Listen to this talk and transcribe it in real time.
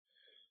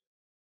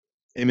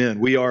Amen.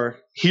 We are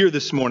here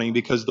this morning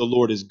because the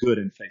Lord is good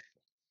and faithful.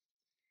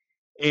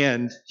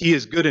 And He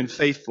is good and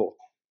faithful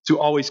to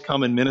always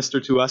come and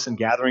minister to us in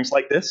gatherings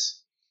like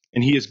this.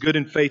 And He is good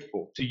and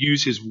faithful to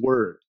use His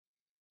word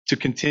to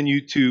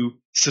continue to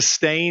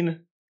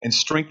sustain and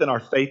strengthen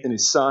our faith in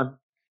His Son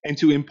and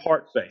to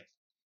impart faith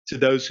to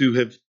those who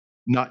have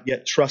not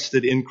yet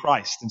trusted in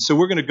Christ. And so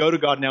we're going to go to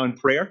God now in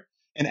prayer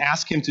and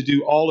ask Him to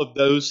do all of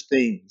those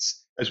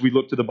things as we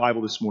look to the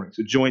Bible this morning.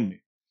 So join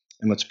me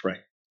and let's pray.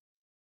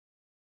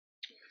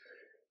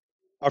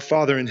 Our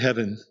Father in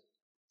heaven,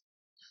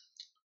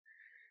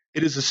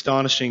 it is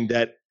astonishing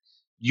that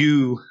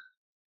you,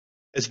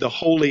 as the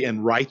holy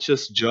and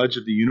righteous judge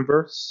of the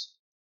universe,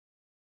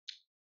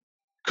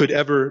 could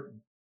ever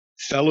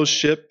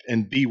fellowship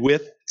and be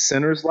with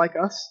sinners like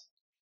us.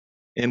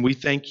 And we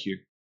thank you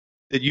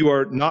that you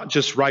are not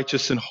just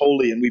righteous and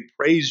holy, and we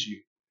praise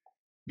you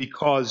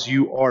because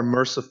you are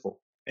merciful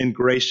and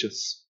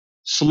gracious,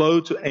 slow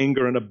to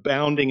anger and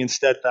abounding in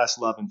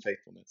steadfast love and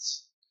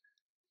faithfulness.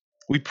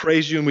 We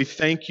praise you and we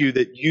thank you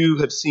that you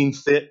have seen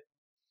fit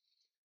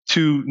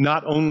to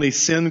not only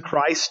send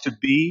Christ to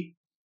be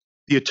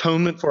the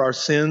atonement for our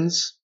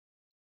sins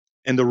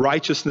and the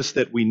righteousness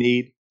that we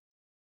need,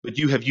 but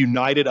you have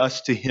united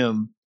us to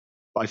Him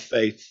by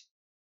faith.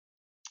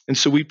 And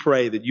so we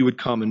pray that you would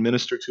come and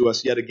minister to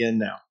us yet again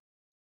now.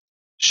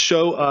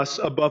 Show us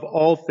above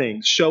all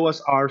things, show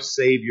us our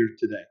Savior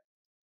today.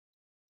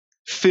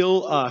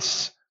 Fill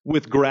us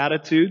with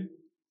gratitude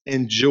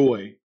and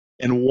joy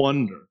and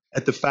wonder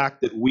at the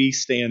fact that we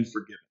stand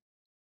forgiven.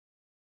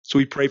 So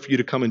we pray for you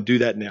to come and do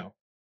that now.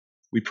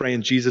 We pray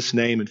in Jesus'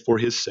 name and for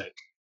His sake.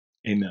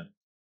 Amen.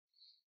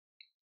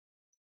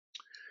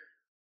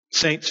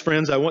 Saints,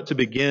 friends, I want to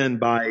begin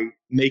by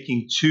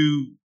making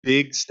two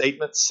big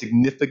statements,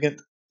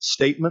 significant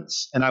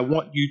statements, and I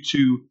want you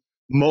to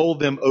mull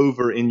them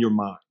over in your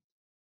mind.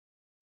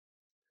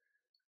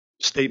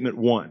 Statement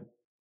one.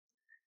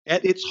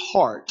 At its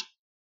heart,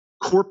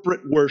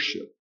 corporate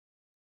worship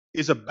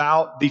is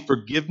about the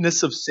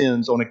forgiveness of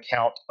sins on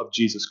account of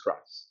Jesus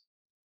Christ.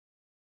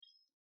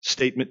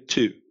 Statement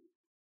two.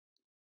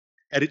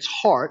 At its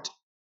heart,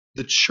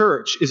 the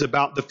church is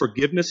about the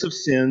forgiveness of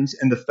sins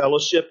and the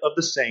fellowship of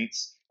the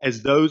saints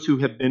as those who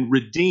have been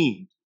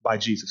redeemed by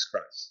Jesus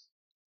Christ.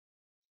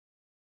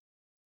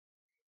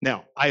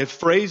 Now, I have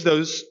phrased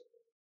those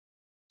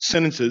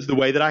sentences the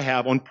way that I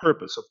have on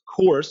purpose. Of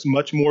course,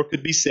 much more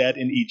could be said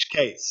in each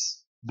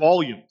case.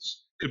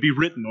 Volumes could be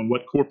written on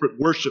what corporate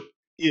worship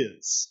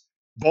is.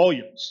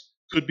 Volumes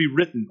could be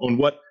written on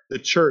what the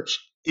church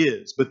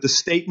is, but the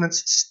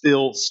statements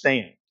still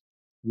stand.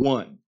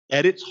 One,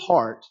 at its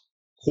heart,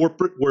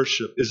 corporate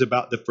worship is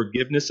about the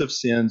forgiveness of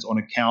sins on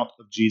account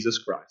of Jesus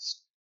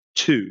Christ.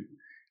 Two,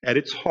 at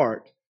its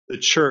heart, the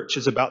church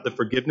is about the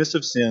forgiveness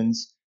of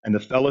sins and the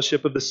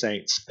fellowship of the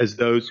saints as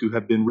those who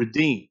have been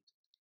redeemed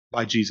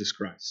by Jesus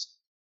Christ.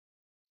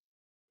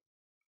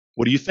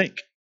 What do you think?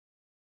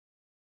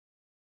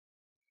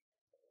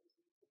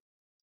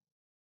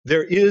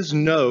 There is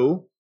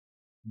no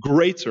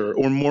greater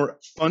or more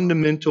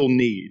fundamental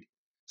need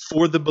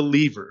for the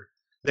believer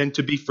than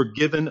to be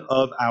forgiven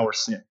of our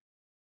sin,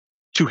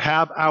 to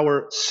have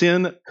our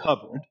sin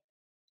covered,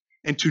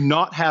 and to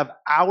not have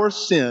our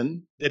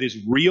sin that is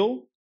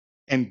real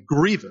and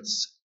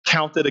grievous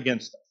counted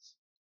against us.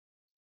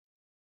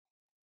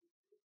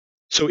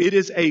 So it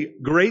is a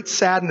great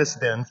sadness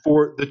then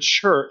for the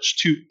church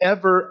to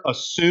ever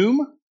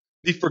assume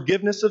the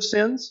forgiveness of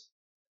sins.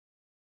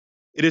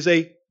 It is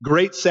a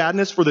great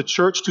sadness for the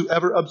church to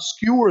ever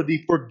obscure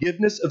the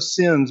forgiveness of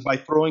sins by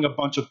throwing a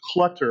bunch of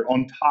clutter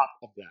on top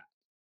of that.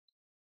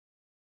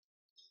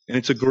 And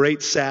it's a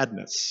great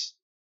sadness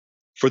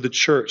for the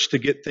church to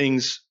get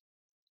things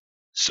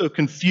so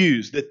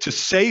confused that to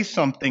say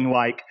something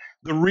like,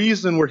 the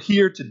reason we're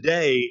here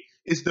today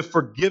is the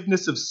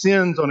forgiveness of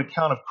sins on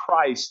account of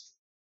Christ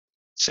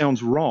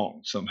sounds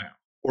wrong somehow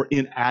or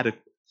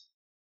inadequate.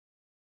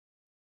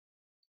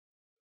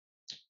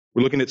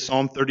 We're looking at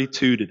Psalm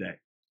 32 today.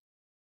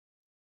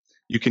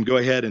 You can go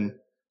ahead and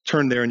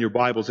turn there in your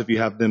Bibles if you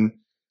have them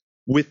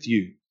with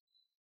you.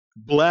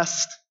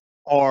 Blessed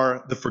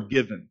are the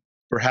forgiven.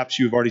 Perhaps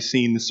you've already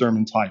seen the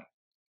sermon title.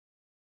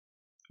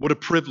 What a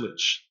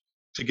privilege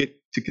to get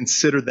to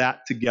consider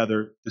that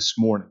together this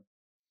morning.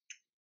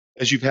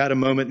 As you've had a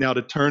moment now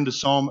to turn to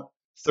Psalm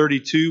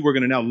 32, we're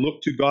going to now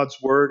look to God's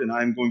Word, and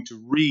I'm going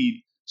to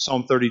read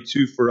Psalm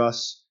 32 for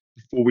us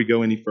before we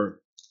go any further.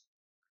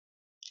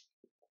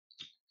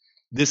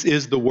 This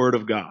is the Word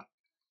of God.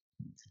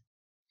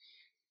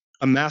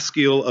 A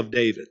maskil of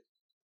David.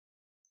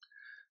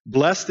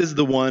 Blessed is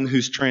the one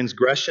whose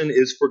transgression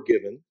is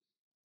forgiven,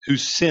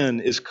 whose sin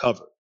is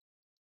covered.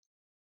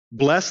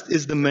 Blessed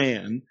is the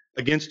man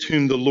against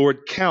whom the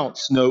Lord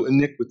counts no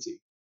iniquity,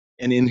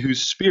 and in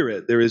whose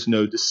spirit there is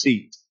no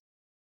deceit.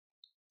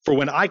 For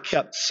when I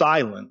kept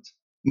silent,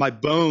 my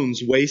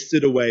bones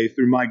wasted away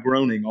through my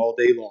groaning all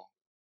day long.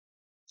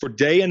 For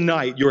day and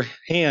night your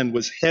hand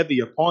was heavy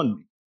upon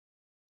me.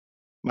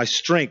 My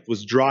strength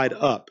was dried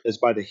up as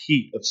by the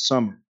heat of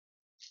summer.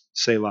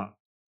 Selah.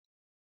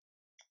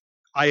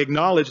 I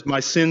acknowledged my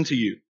sin to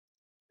you,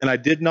 and I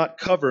did not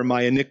cover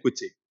my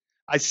iniquity.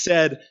 I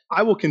said,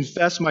 I will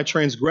confess my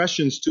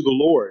transgressions to the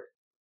Lord,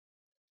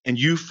 and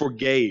you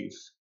forgave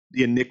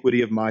the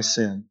iniquity of my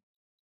sin.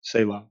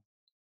 Selah.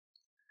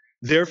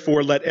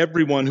 Therefore, let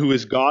everyone who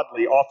is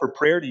godly offer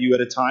prayer to you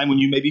at a time when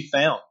you may be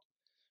found.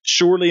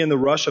 Surely in the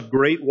rush of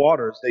great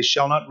waters they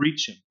shall not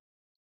reach him.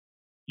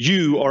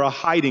 You are a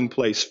hiding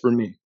place for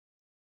me.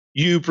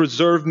 You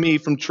preserve me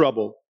from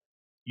trouble.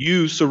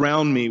 You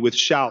surround me with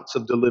shouts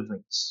of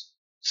deliverance.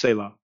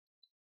 Selah.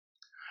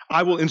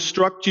 I will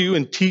instruct you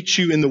and teach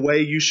you in the way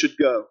you should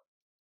go.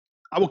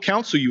 I will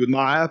counsel you with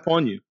my eye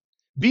upon you.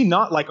 Be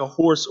not like a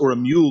horse or a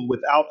mule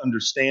without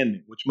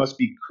understanding, which must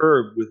be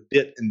curbed with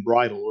bit and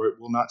bridle, or it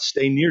will not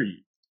stay near you.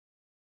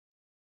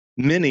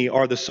 Many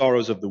are the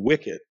sorrows of the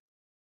wicked,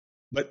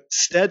 but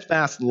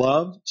steadfast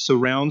love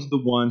surrounds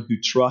the one who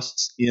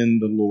trusts in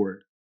the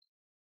Lord.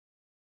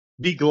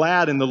 Be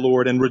glad in the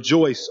Lord and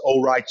rejoice,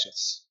 O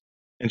righteous,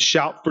 and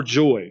shout for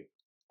joy,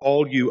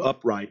 all you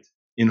upright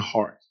in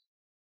heart.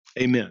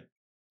 Amen.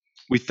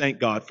 We thank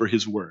God for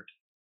his word.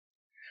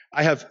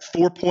 I have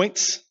 4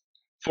 points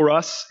for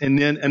us and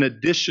then an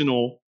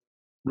additional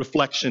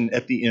reflection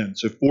at the end.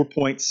 So 4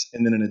 points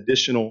and then an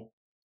additional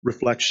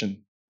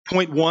reflection.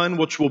 Point 1,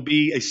 which will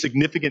be a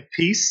significant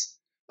piece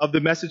of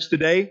the message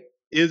today,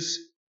 is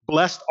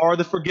blessed are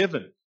the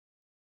forgiven.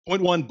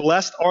 Point 1,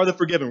 blessed are the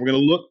forgiven. We're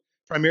going to look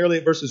primarily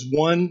at verses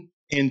 1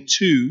 and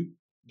 2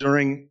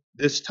 during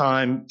this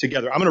time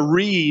together. I'm going to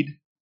read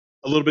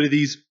a little bit of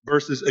these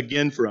verses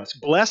again for us.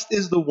 Blessed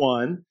is the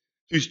one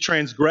whose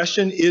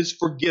transgression is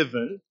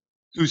forgiven,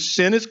 whose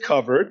sin is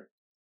covered.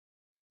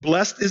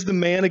 Blessed is the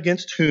man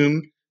against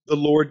whom the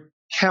Lord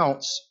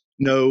counts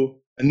no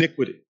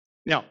iniquity.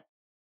 Now,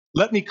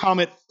 let me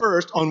comment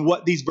first on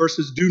what these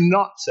verses do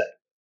not say.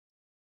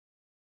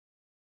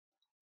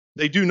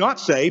 They do not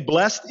say,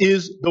 blessed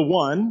is the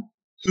one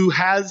who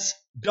has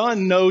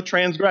done no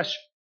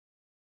transgression.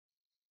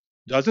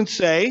 Doesn't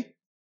say,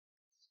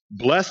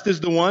 blessed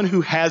is the one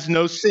who has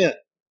no sin.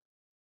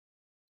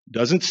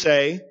 Doesn't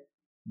say,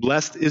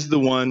 blessed is the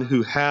one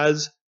who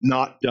has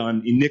not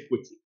done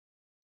iniquity.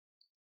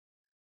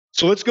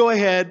 So let's go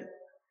ahead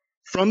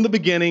from the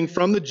beginning,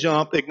 from the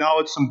jump,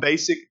 acknowledge some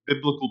basic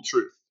biblical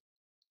truth.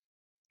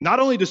 Not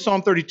only does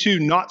Psalm 32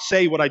 not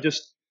say what I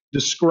just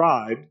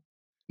described,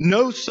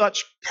 no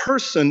such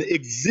person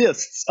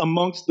exists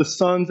amongst the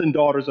sons and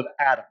daughters of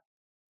Adam,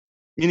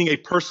 meaning a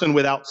person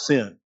without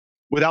sin,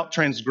 without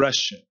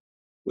transgression,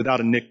 without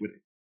iniquity.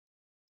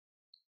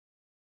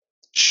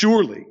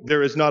 Surely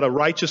there is not a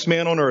righteous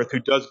man on earth who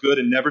does good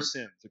and never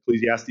sins,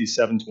 Ecclesiastes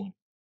 7:20.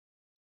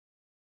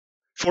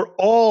 For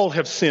all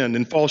have sinned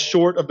and fall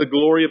short of the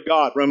glory of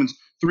God, Romans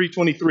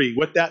 3:23.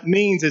 What that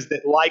means is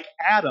that like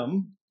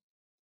Adam,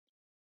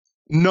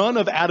 none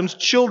of Adam's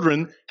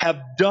children have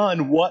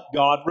done what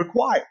God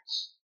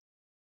requires.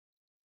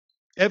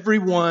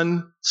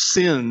 Everyone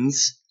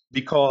sins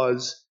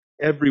because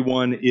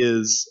everyone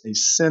is a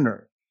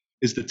sinner,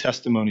 is the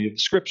testimony of the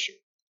Scripture.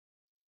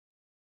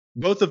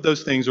 Both of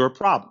those things are a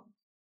problem.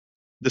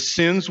 The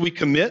sins we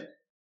commit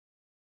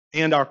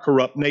and our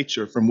corrupt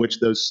nature from which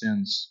those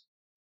sins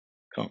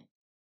come.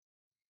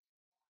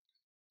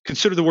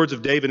 Consider the words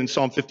of David in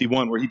Psalm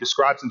 51, where he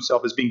describes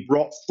himself as being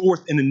brought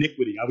forth in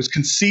iniquity. I was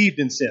conceived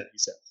in sin, he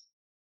says.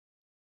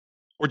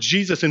 Or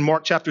Jesus in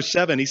Mark chapter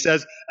 7, he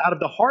says, out of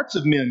the hearts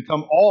of men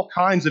come all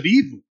kinds of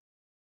evil.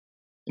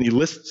 And he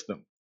lists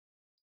them.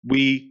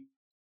 We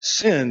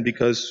sin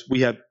because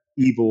we have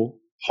evil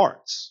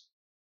hearts.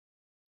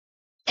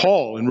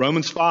 Paul in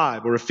Romans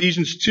 5 or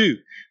Ephesians 2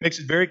 makes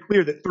it very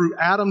clear that through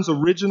Adam's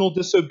original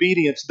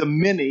disobedience, the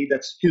many,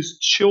 that's his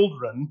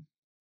children,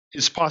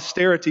 his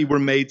posterity, were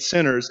made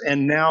sinners,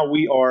 and now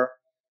we are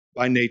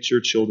by nature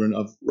children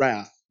of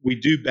wrath. We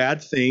do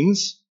bad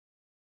things,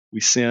 we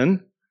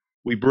sin,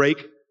 we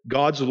break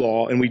God's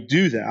law, and we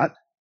do that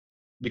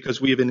because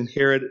we have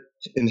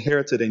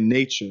inherited a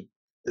nature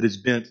that is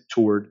bent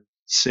toward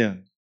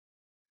sin.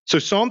 So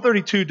Psalm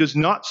 32 does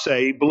not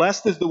say,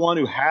 blessed is the one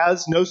who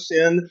has no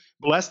sin,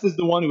 blessed is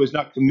the one who has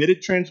not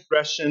committed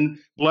transgression,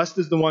 blessed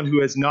is the one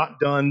who has not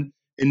done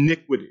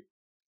iniquity.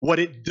 What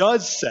it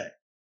does say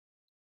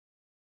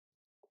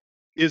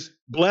is,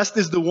 blessed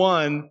is the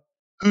one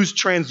whose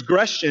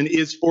transgression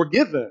is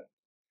forgiven.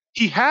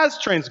 He has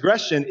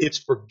transgression, it's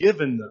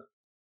forgiven though.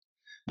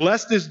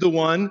 Blessed is the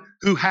one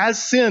who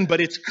has sin,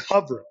 but it's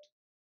covered.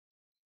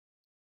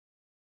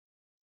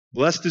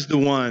 Blessed is the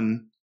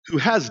one who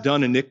has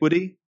done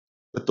iniquity,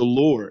 but the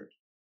Lord,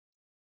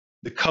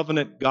 the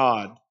covenant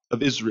God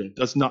of Israel,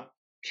 does not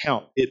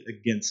count it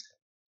against him.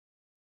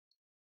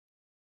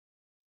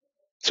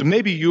 So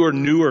maybe you are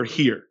newer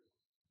here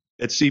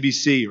at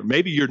CBC, or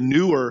maybe you're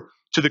newer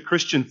to the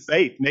Christian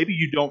faith. Maybe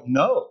you don't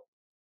know.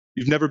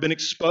 You've never been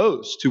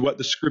exposed to what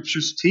the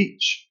Scriptures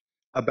teach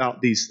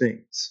about these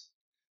things.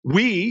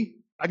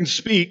 I can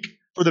speak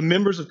for the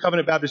members of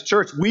Covenant Baptist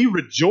Church, we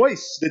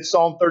rejoice that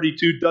Psalm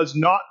 32 does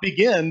not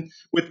begin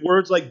with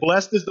words like,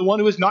 blessed is the one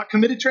who has not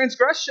committed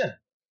transgression.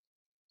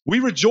 We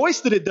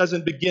rejoice that it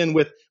doesn't begin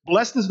with,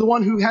 blessed is the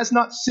one who has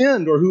not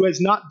sinned or who has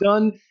not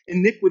done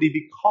iniquity,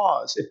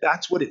 because if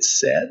that's what it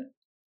said,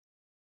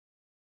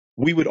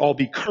 we would all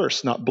be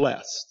cursed, not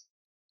blessed.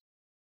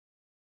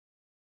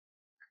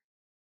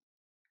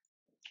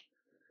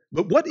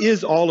 But what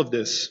is all of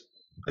this?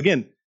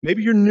 Again,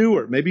 maybe you're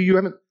newer. Maybe you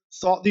haven't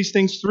thought these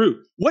things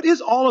through. What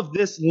is all of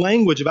this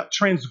language about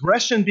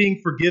transgression being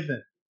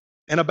forgiven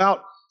and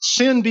about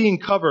sin being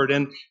covered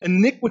and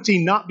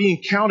iniquity not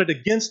being counted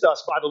against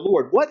us by the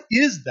Lord? What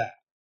is that?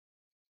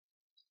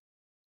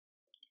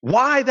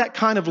 Why that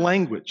kind of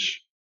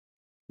language?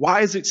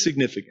 Why is it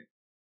significant?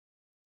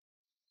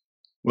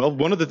 Well,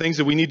 one of the things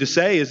that we need to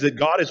say is that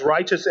God is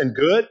righteous and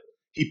good.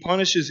 He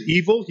punishes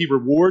evil. He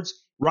rewards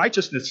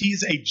righteousness.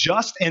 He's a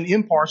just and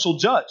impartial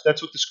judge.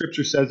 That's what the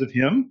scripture says of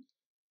him.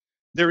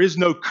 There is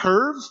no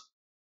curve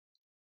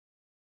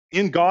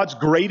in God's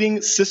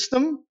grading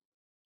system.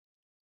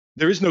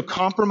 There is no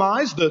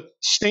compromise. The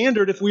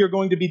standard, if we are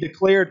going to be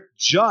declared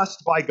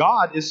just by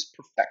God, is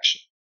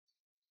perfection.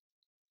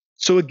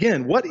 So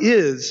again, what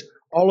is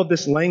all of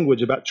this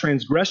language about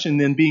transgression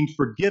then being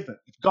forgiven?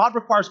 If God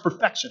requires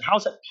perfection, how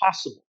is that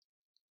possible?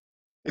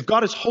 If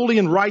God is holy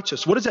and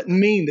righteous, what does that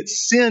mean that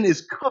sin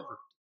is covered?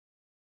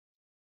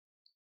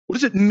 What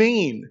does it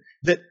mean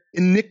that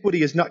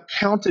iniquity is not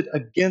counted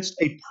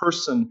against a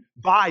person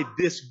by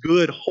this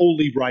good,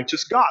 holy,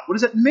 righteous God? What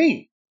does that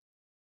mean?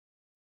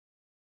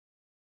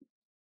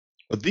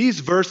 Well,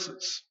 these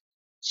verses,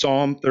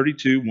 Psalm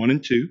 32, 1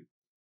 and 2,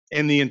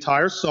 and the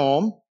entire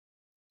Psalm,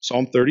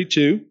 Psalm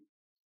 32,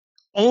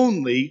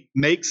 only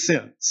make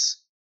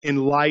sense in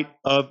light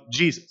of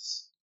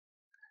Jesus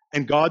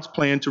and God's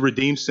plan to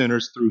redeem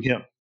sinners through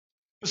him.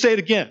 I'll say it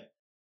again.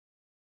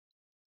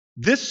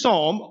 This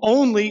psalm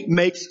only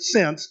makes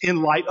sense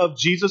in light of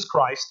Jesus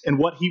Christ and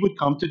what he would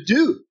come to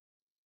do.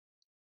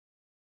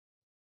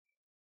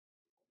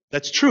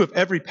 That's true of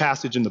every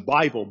passage in the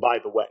Bible, by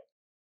the way.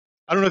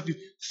 I don't know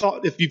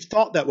if you've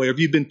thought that way or if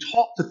you've been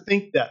taught to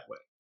think that way.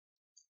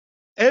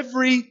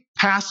 Every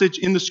passage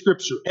in the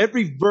scripture,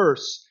 every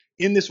verse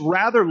in this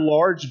rather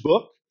large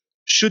book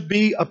should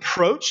be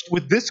approached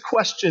with this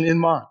question in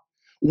mind.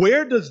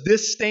 Where does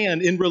this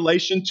stand in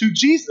relation to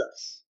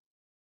Jesus?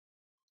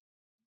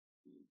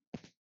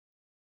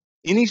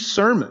 Any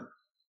sermon,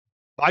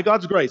 by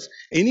God's grace,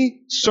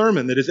 any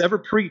sermon that is ever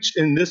preached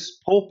in this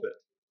pulpit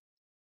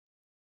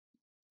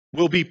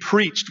will be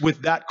preached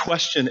with that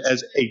question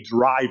as a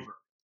driver.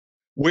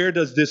 Where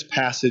does this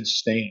passage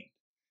stand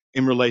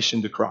in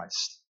relation to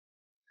Christ?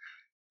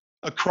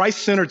 A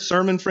Christ-centered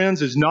sermon,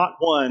 friends, is not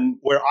one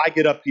where I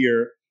get up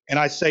here and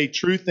I say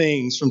true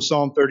things from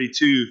Psalm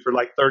 32 for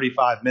like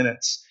 35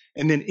 minutes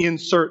and then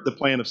insert the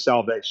plan of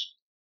salvation.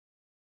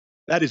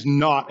 That is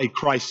not a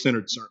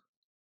Christ-centered sermon.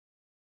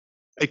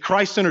 A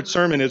Christ-centered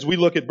sermon, as we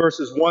look at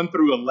verses 1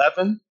 through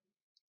 11,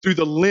 through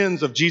the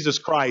lens of Jesus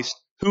Christ,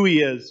 who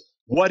he is,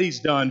 what he's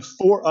done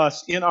for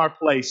us in our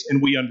place,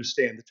 and we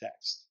understand the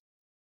text.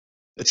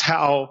 That's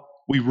how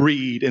we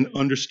read and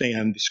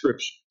understand the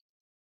scripture.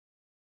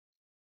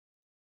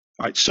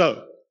 All right,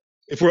 so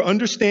if we're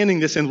understanding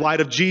this in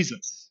light of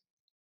Jesus,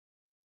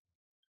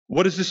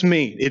 what does this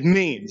mean? It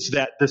means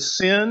that the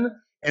sin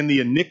and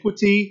the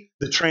iniquity,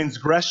 the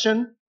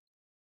transgression,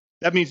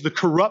 that means the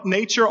corrupt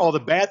nature, all the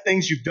bad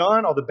things you've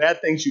done, all the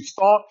bad things you've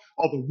thought,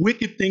 all the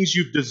wicked things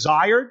you've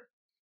desired,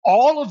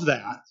 all of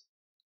that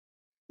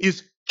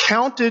is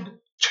counted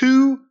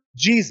to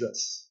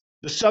Jesus,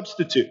 the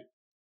substitute,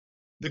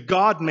 the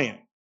God-man,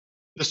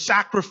 the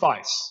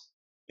sacrifice.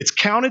 It's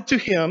counted to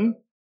him,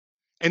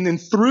 and then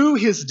through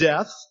his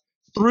death,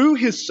 through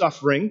his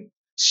suffering,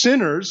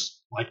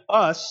 sinners like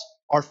us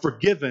are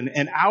forgiven,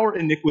 and our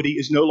iniquity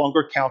is no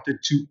longer counted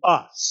to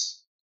us.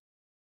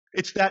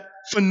 It's that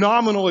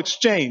phenomenal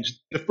exchange.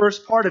 The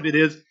first part of it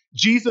is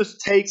Jesus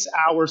takes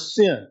our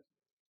sin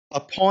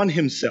upon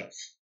himself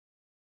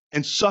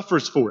and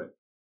suffers for it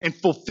and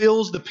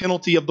fulfills the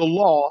penalty of the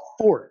law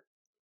for it.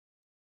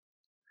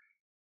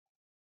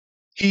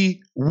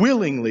 He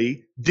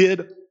willingly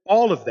did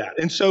all of that.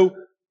 And so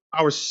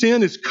our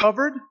sin is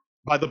covered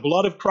by the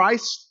blood of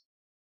Christ,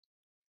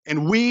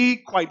 and we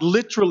quite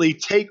literally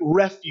take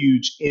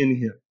refuge in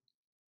him.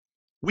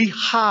 We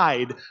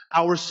hide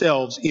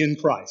ourselves in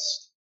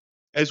Christ.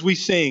 As we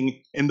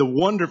sing in the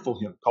wonderful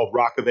hymn called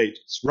Rock of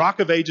Ages. Rock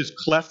of Ages,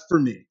 cleft for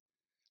me.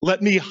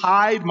 Let me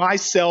hide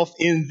myself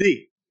in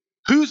thee.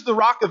 Who's the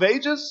Rock of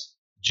Ages?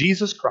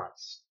 Jesus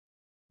Christ,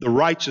 the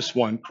righteous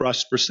one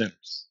crushed for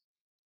sinners.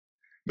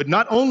 But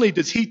not only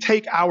does he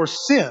take our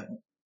sin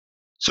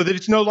so that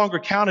it's no longer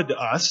counted to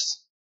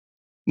us,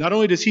 not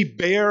only does he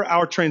bear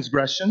our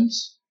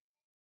transgressions,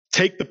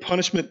 take the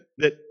punishment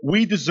that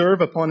we deserve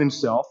upon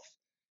himself,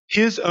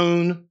 his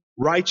own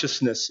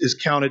righteousness is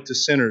counted to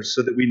sinners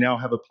so that we now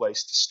have a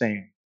place to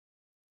stand.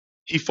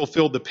 He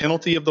fulfilled the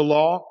penalty of the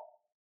law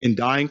in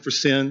dying for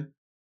sin.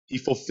 He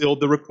fulfilled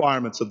the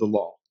requirements of the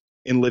law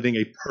in living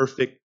a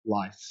perfect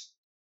life.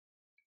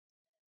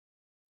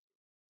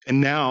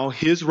 And now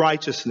his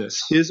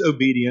righteousness, his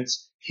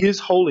obedience, his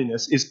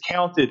holiness is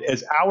counted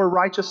as our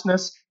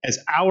righteousness, as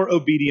our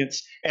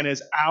obedience, and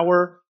as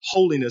our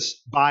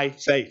holiness by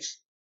faith.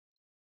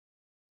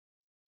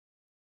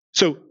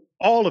 So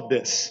all of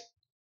this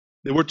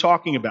that we're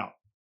talking about,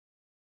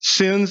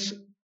 sins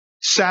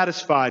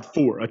satisfied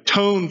for,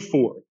 atoned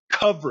for,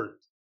 covered,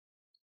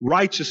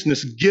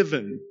 righteousness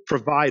given,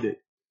 provided.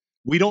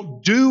 We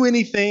don't do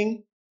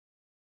anything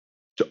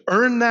to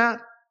earn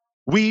that.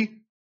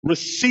 We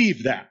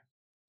receive that.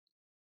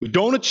 We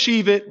don't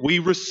achieve it, we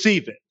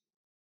receive it.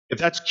 If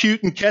that's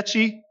cute and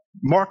catchy,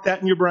 mark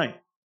that in your brain.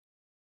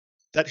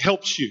 That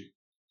helps you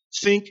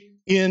think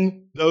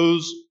in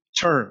those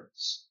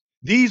terms.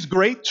 These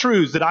great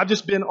truths that I've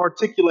just been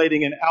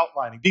articulating and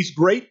outlining, these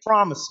great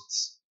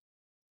promises,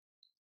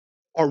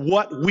 are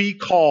what we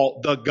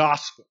call the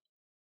gospel,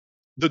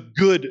 the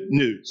good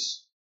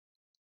news.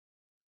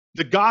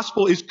 The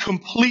gospel is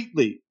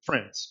completely,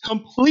 friends,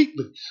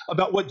 completely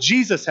about what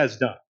Jesus has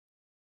done.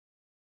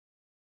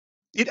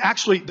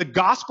 The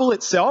gospel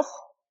itself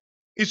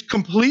is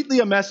completely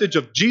a message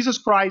of Jesus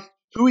Christ,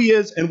 who he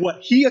is, and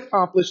what he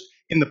accomplished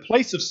in the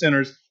place of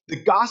sinners.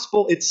 The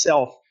gospel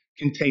itself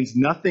contains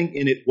nothing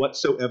in it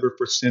whatsoever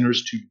for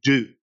sinners to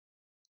do.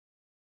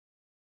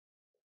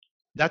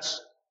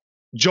 That's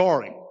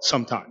jarring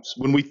sometimes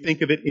when we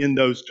think of it in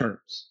those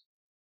terms.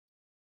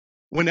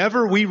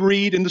 Whenever we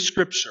read in the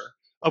scripture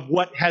of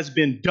what has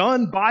been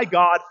done by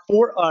God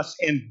for us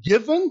and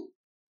given,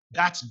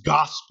 that's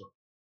gospel.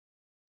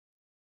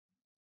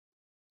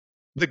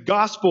 The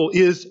gospel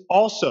is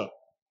also,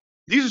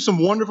 these are some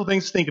wonderful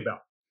things to think about.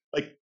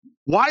 Like,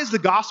 why is the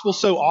gospel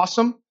so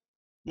awesome?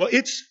 Well,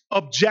 it's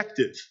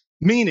objective,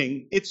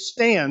 meaning it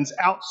stands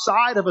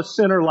outside of a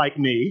sinner like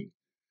me,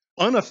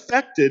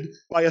 unaffected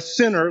by a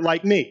sinner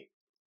like me.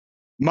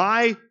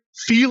 My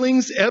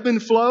feelings ebb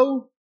and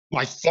flow.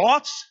 My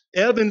thoughts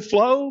ebb and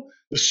flow.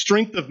 The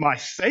strength of my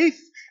faith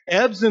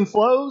ebbs and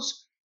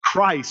flows.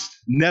 Christ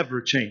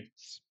never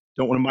changes.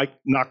 Don't want to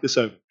knock this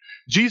over.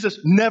 Jesus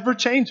never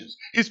changes.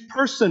 His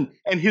person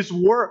and his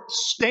work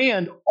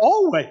stand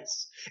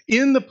always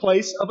in the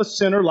place of a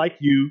sinner like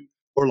you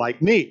or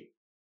like me.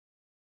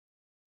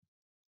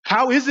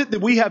 How is it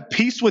that we have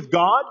peace with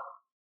God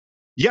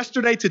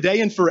yesterday,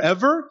 today, and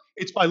forever?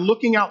 It's by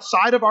looking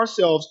outside of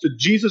ourselves to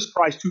Jesus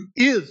Christ, who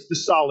is the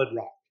solid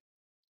rock.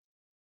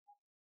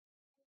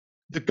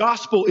 The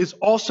gospel is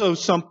also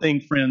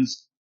something,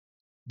 friends,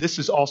 this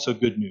is also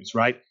good news,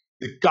 right?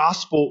 The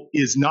gospel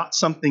is not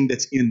something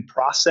that's in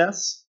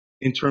process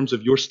in terms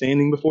of your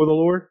standing before the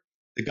Lord.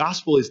 The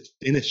gospel is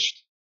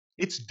finished.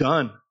 It's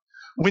done.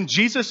 When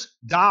Jesus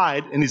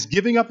died and is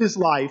giving up his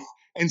life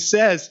and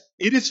says,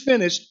 "It is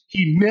finished,"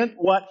 he meant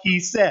what he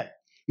said,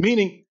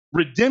 meaning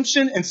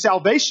redemption and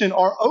salvation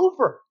are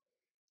over.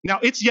 Now,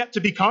 it's yet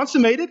to be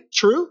consummated,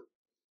 true.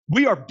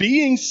 We are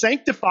being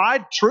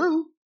sanctified,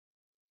 true.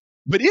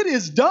 But it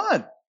is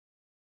done.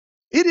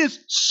 It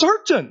is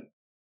certain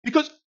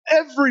because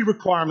every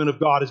requirement of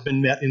God has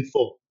been met in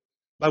full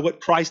by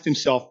what Christ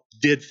himself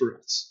did for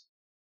us.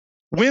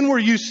 When were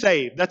you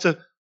saved? That's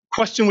a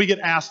question we get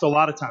asked a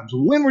lot of times.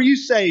 When were you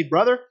saved,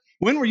 brother?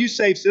 When were you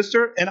saved,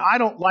 sister? And I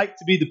don't like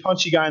to be the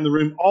punchy guy in the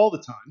room all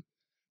the time,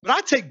 but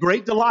I take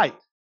great delight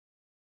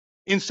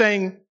in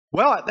saying,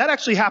 well, that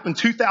actually happened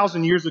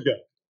 2,000 years ago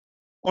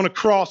on a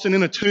cross and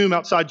in a tomb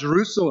outside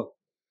Jerusalem.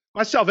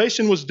 My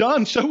salvation was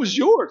done, so was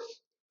yours.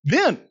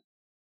 Then,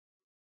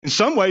 in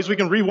some ways, we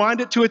can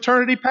rewind it to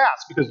eternity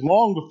past because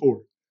long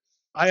before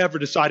I ever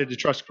decided to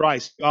trust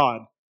Christ,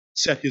 God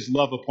set his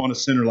love upon a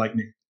sinner like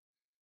me.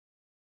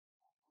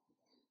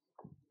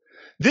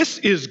 This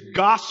is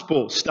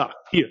gospel stuff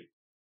here.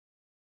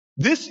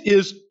 This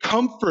is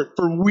comfort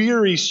for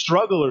weary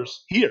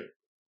strugglers here.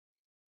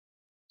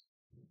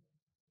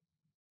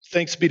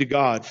 Thanks be to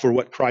God for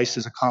what Christ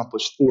has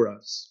accomplished for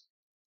us.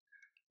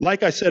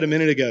 Like I said a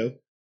minute ago,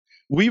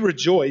 we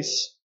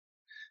rejoice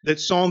that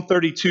Psalm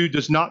 32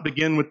 does not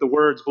begin with the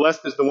words,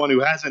 "Blessed is the one who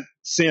hasn't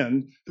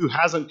sinned, who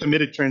hasn't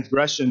committed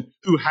transgression,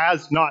 who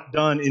has not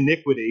done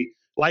iniquity."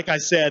 Like I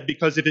said,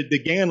 because if it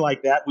began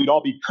like that, we'd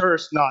all be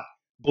cursed, not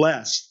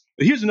blessed.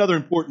 But here's another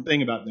important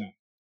thing about that.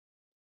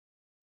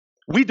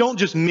 We don't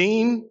just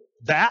mean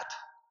that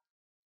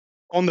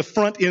on the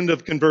front end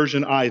of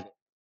conversion either,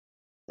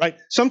 right?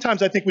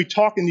 Sometimes I think we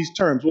talk in these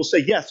terms. We'll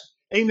say, yes,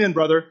 amen,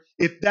 brother.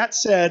 If that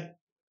said,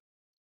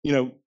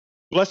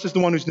 blessed is the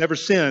one who's never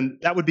sinned,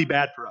 that would be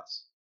bad for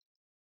us.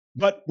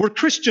 But we're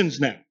Christians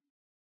now.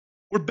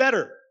 We're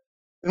better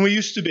than we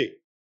used to be.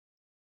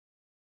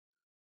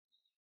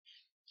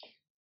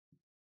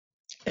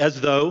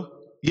 As though,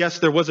 yes,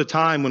 there was a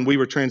time when we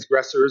were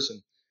transgressors,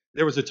 and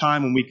there was a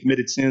time when we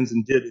committed sins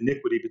and did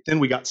iniquity, but then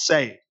we got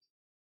saved.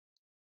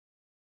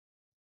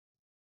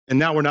 And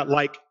now we're not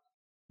like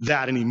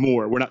that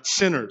anymore. We're not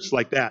sinners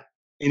like that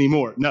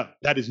anymore. No,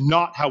 that is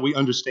not how we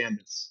understand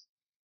this.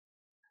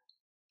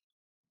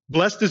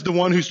 Blessed is the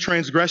one whose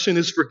transgression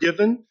is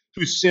forgiven,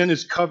 whose sin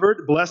is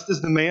covered. Blessed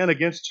is the man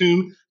against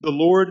whom the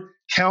Lord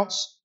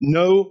counts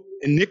no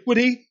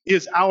iniquity.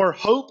 Is our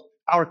hope,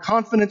 our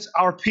confidence,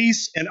 our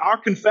peace, and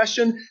our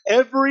confession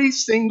every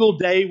single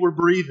day we're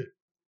breathing.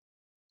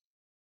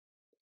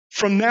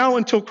 from now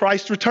until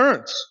Christ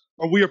returns,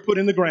 or we are put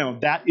in the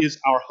ground. That is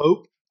our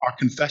hope, our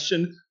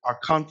confession, our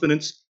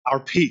confidence, our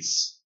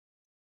peace.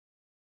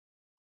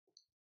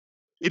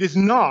 It is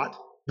not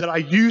that I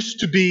used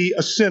to be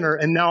a sinner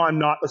and now I'm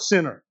not a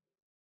sinner.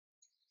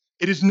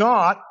 It is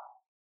not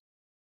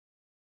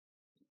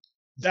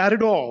that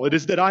at all. It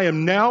is that I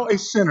am now a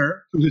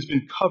sinner who has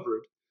been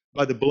covered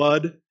by the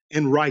blood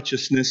and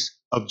righteousness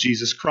of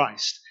Jesus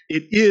Christ.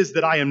 It is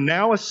that I am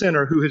now a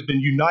sinner who has been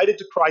united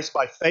to Christ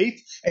by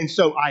faith, and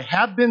so I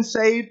have been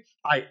saved,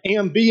 I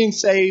am being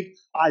saved,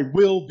 I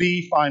will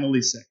be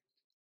finally saved.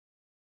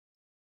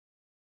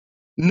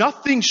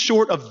 Nothing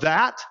short of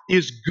that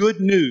is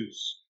good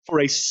news for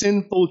a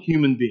sinful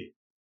human being.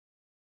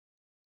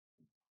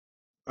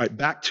 All right,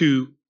 back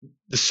to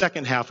the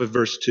second half of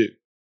verse 2.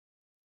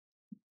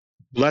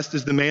 Blessed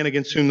is the man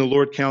against whom the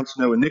Lord counts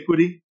no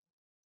iniquity.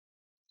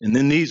 And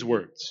then these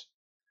words,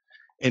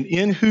 and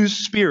in whose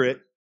spirit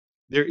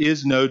there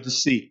is no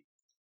deceit.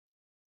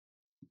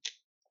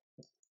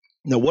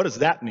 Now, what does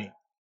that mean?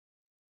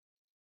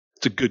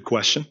 It's a good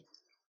question.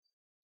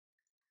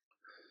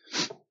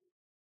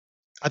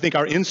 I think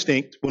our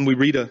instinct when we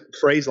read a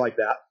phrase like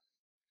that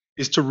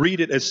is to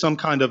read it as some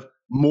kind of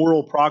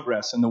moral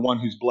progress in the one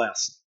who's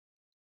blessed.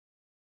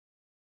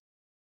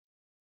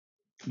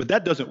 But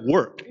that doesn't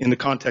work in the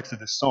context of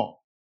this psalm.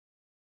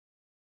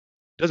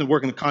 It doesn't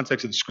work in the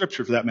context of the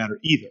scripture for that matter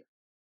either.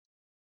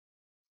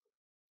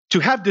 To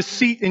have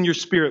deceit in your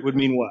spirit would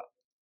mean what?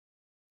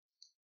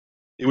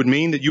 It would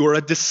mean that you are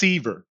a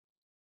deceiver.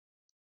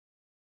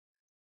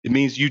 It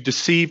means you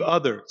deceive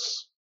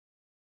others.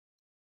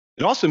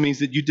 It also means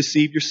that you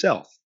deceive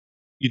yourself.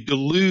 You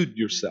delude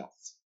yourself.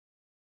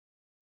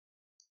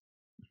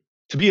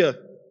 To be a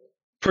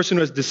person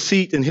who has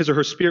deceit in his or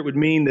her spirit would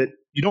mean that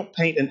you don't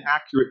paint an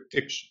accurate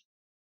picture.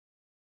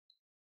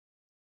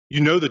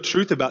 You know the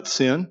truth about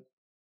sin.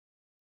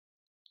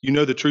 You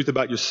know the truth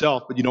about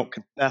yourself, but you don't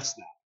confess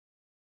that.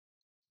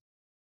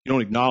 You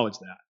don't acknowledge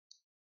that.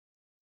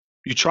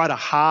 You try to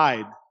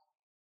hide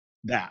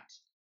that.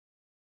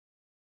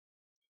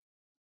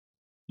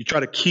 You try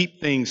to keep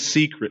things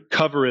secret,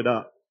 cover it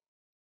up.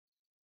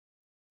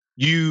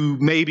 You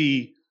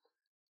maybe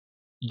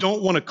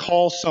don't want to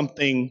call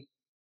something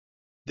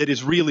that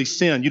is really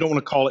sin. You don't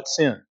want to call it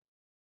sin.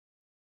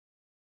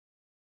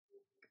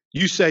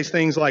 You say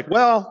things like,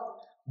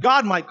 well,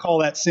 God might call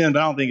that sin,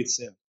 but I don't think it's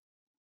sin.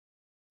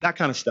 That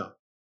kind of stuff.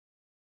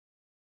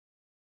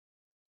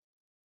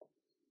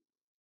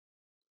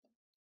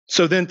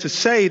 So then to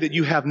say that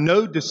you have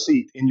no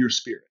deceit in your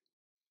spirit,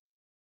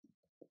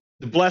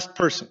 the blessed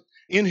person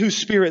in whose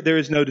spirit there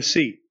is no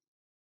deceit,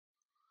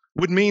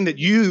 would mean that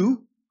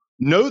you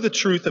know the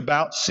truth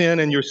about sin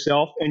and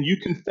yourself and you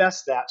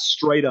confess that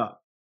straight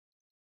up.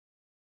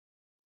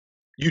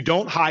 You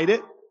don't hide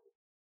it.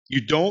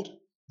 You don't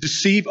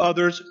deceive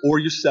others or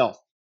yourself.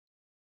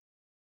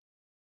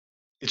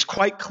 It's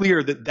quite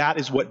clear that that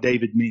is what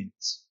David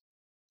means.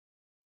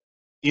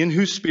 In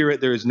whose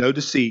spirit there is no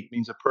deceit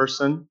means a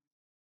person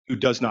who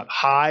does not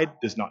hide,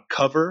 does not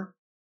cover,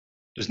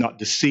 does not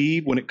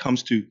deceive when it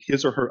comes to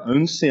his or her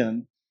own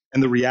sin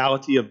and the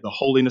reality of the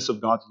holiness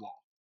of God's law.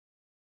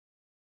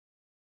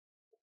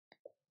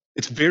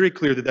 It's very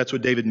clear that that's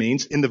what David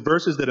means. In the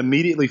verses that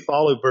immediately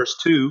follow verse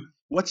 2,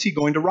 what's he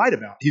going to write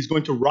about? He's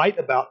going to write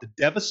about the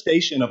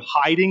devastation of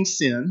hiding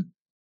sin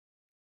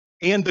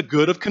and the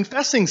good of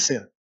confessing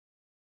sin.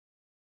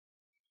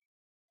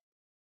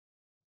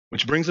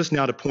 Which brings us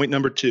now to point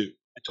number 2.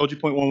 I told you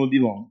point 1 would be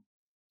long.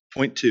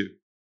 Point 2.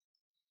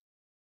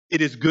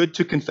 It is good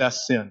to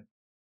confess sin.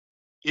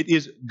 It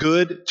is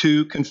good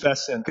to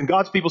confess sin. Can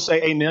God's people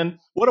say amen?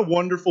 What a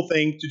wonderful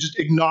thing to just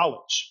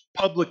acknowledge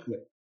publicly.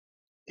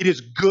 It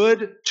is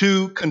good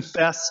to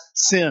confess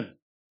sin.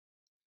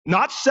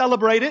 Not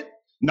celebrate it,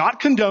 not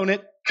condone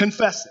it,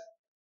 confess it.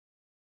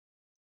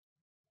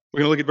 We're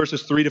going to look at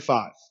verses 3 to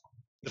 5.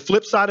 The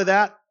flip side of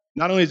that,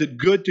 not only is it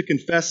good to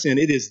confess sin,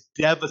 it is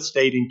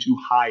devastating to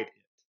hide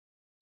it.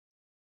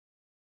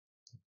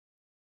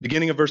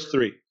 Beginning of verse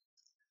 3.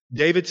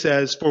 David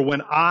says, for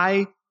when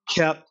I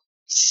kept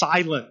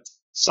silent.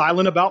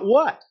 Silent about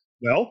what?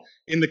 Well,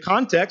 in the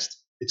context,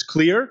 it's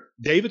clear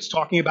David's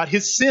talking about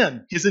his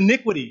sin, his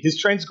iniquity, his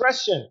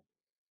transgression.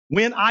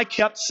 When I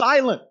kept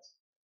silent.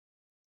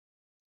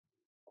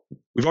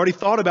 We've already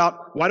thought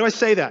about, why do I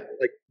say that?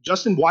 Like,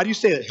 Justin, why do you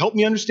say that? Help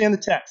me understand the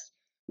text.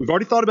 We've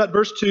already thought about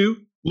verse 2.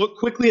 Look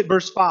quickly at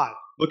verse 5.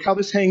 Look how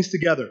this hangs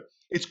together.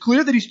 It's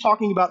clear that he's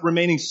talking about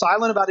remaining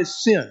silent about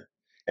his sin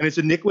and his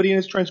iniquity and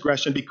his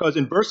transgression, because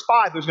in verse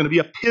 5, there's going to be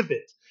a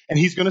pivot. And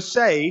he's going to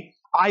say,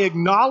 I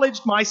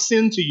acknowledged my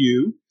sin to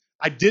you.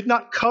 I did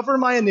not cover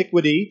my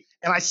iniquity.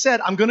 And I said,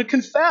 I'm going to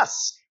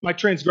confess my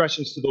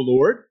transgressions to the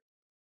Lord.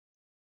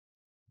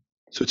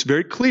 So it's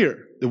very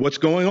clear that what's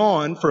going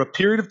on for a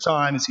period of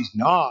time is he's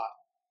not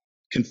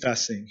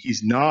confessing.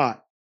 He's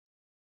not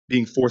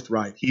being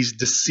forthright. He's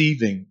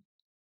deceiving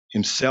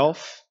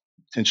himself,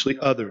 potentially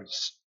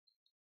others.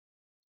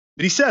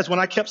 But he says, when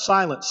I kept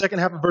silent, second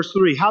half of verse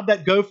 3, how'd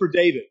that go for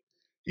David?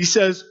 He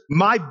says,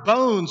 my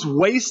bones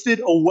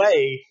wasted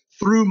away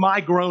through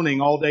my groaning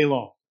all day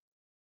long.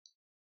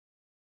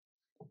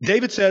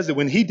 David says that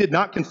when he did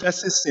not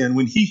confess his sin,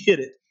 when he hid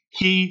it,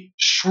 he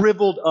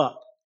shriveled up.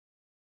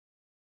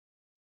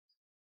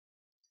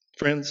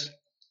 Friends,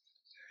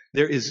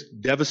 there is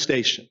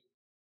devastation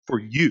for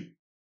you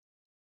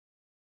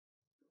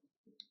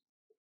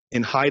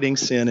in hiding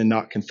sin and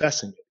not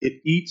confessing it.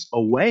 It eats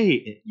away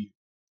at you.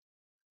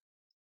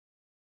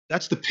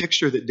 That's the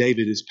picture that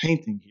David is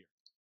painting here.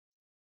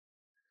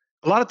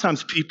 A lot of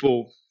times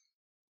people,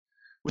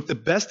 with the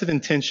best of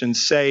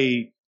intentions,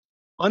 say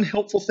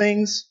unhelpful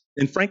things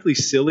and frankly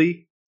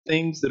silly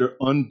things that are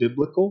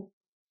unbiblical.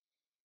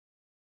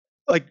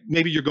 Like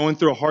maybe you're going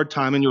through a hard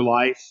time in your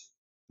life.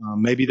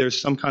 Maybe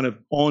there's some kind of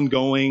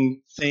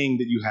ongoing thing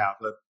that you have.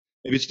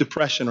 Maybe it's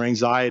depression or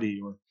anxiety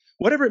or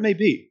whatever it may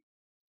be.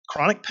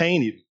 Chronic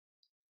pain even.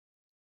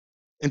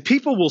 And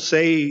people will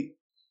say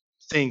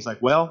things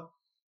like, well,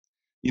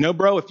 you know,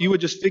 bro, if you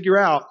would just figure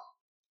out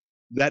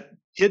that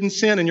hidden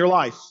sin in your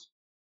life,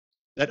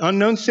 that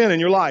unknown sin in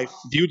your life,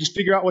 if you would just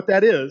figure out what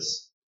that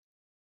is,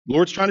 the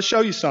Lord's trying to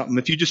show you something.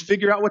 If you just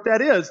figure out what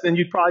that is, then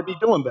you'd probably be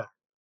doing better.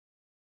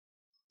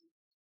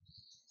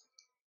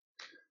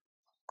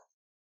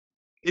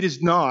 It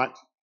is not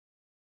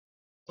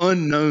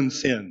unknown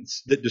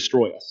sins that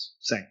destroy us,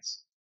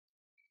 saints.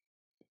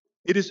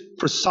 It is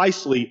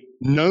precisely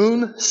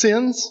known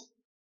sins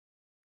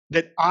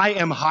that I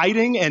am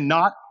hiding and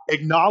not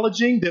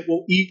acknowledging that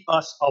will eat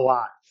us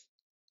alive.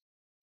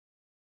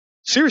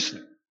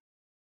 Seriously.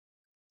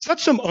 It's not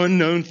some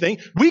unknown thing.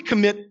 We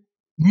commit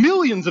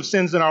millions of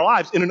sins in our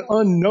lives in an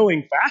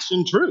unknowing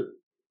fashion, true.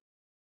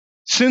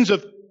 Sins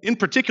of, in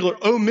particular,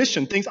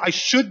 omission, things I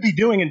should be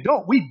doing and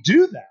don't. We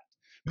do that.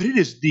 But it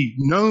is the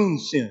known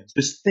sins,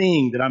 this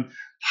thing that I'm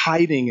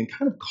hiding and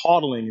kind of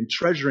coddling and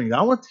treasuring that I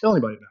don't want to tell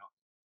anybody about.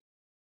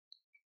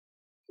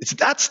 It's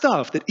that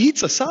stuff that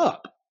eats us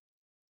up.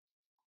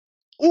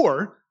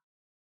 Or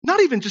not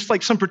even just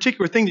like some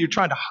particular thing that you're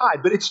trying to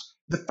hide, but it's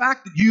the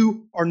fact that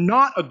you are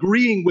not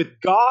agreeing with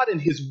God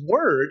and His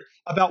Word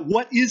about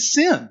what is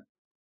sin.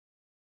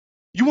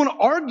 You want to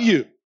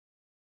argue.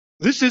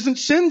 This isn't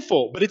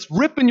sinful, but it's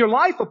ripping your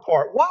life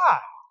apart. Why?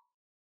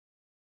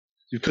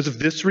 Because of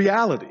this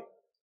reality.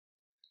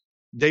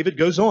 David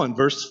goes on,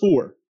 verse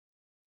 4.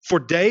 For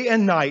day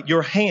and night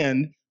your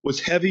hand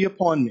was heavy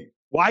upon me.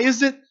 Why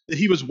is it that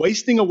he was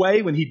wasting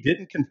away when he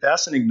didn't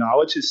confess and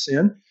acknowledge his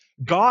sin?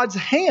 God's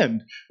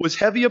hand was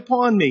heavy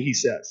upon me, he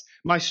says.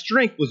 My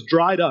strength was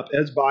dried up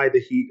as by the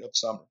heat of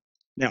summer.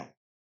 Now,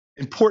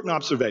 important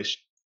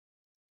observation.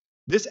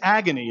 This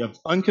agony of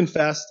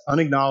unconfessed,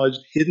 unacknowledged,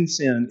 hidden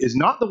sin is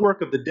not the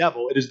work of the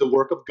devil, it is the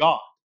work of God.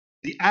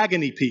 The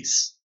agony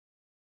piece.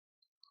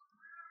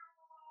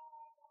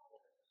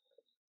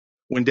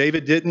 When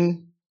David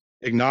didn't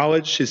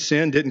acknowledge his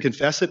sin, didn't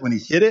confess it, when he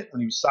hid it,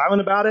 when he was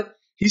silent about it,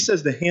 he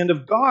says the hand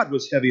of God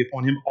was heavy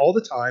upon him all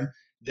the time,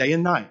 day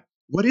and night.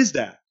 What is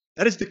that?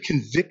 That is the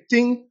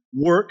convicting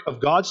work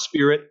of God's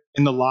Spirit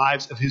in the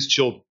lives of His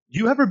children.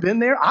 You ever been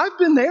there? I've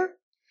been there.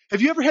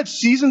 Have you ever had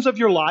seasons of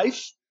your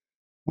life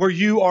where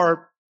you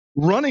are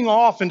running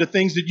off into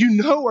things that you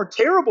know are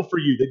terrible for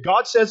you, that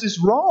God says is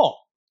wrong?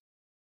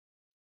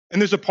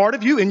 And there's a part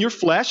of you in your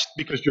flesh,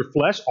 because your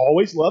flesh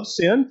always loves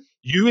sin,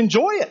 you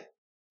enjoy it.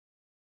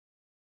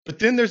 But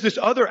then there's this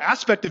other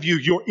aspect of you,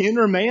 your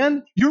inner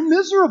man, you're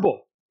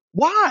miserable.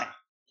 Why?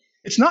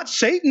 It's not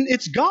Satan,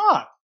 it's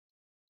God.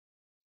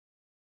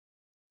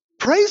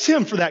 Praise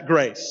Him for that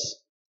grace.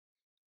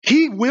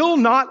 He will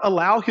not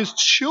allow His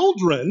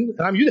children,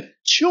 and I'm using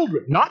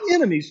children, not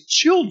enemies,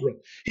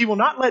 children. He will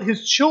not let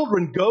His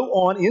children go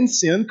on in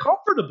sin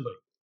comfortably.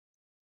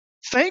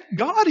 Thank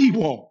God He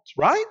won't,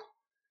 right?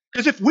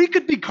 Because if we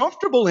could be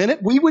comfortable in it,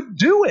 we would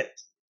do it.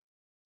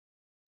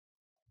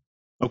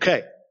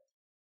 Okay.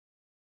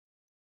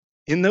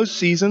 In those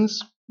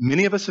seasons,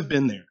 many of us have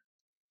been there.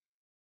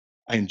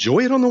 I enjoy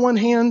it on the one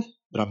hand,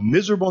 but I'm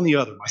miserable on the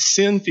other. My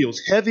sin feels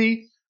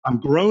heavy. I'm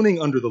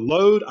groaning under the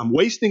load. I'm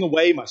wasting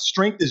away. My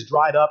strength is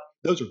dried up.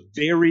 Those are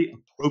very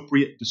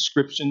appropriate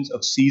descriptions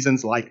of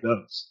seasons like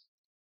those.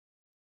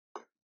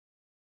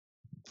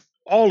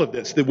 All of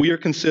this that we are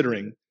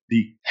considering,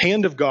 the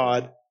hand of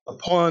God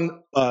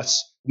upon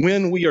us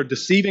when we are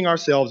deceiving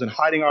ourselves and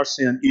hiding our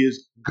sin,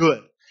 is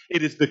good.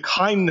 It is the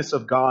kindness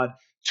of God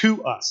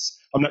to us.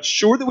 I'm not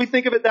sure that we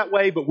think of it that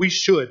way, but we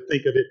should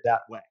think of it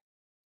that way.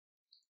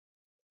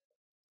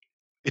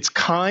 It's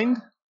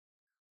kind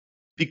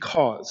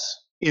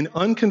because in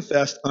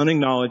unconfessed,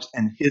 unacknowledged,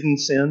 and hidden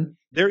sin,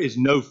 there is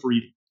no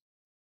freedom,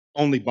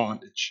 only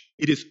bondage.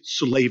 It is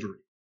slavery.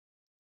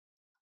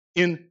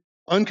 In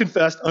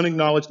unconfessed,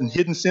 unacknowledged, and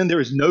hidden sin, there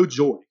is no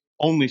joy,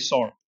 only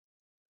sorrow.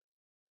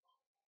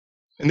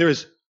 And there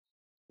is,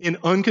 in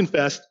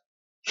unconfessed,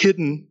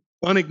 hidden,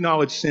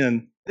 unacknowledged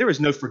sin, there is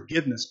no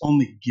forgiveness,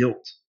 only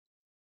guilt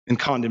and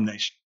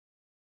condemnation.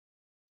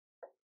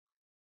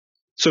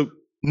 So,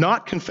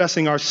 not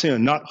confessing our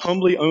sin, not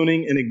humbly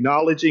owning and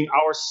acknowledging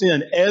our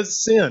sin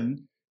as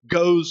sin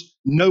goes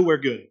nowhere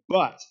good.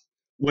 But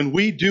when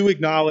we do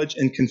acknowledge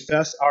and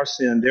confess our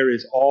sin, there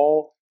is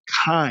all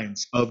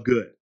kinds of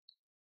good.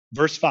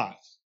 Verse 5.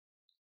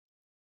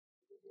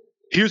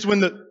 Here's when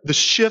the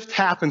shift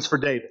happens for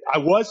David. I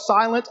was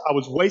silent, I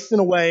was wasting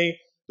away,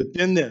 but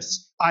then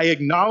this: I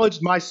acknowledged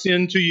my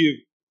sin to you,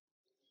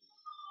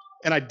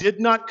 and I did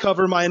not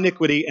cover my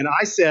iniquity, and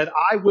I said,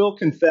 I will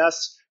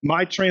confess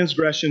my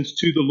transgressions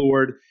to the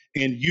Lord,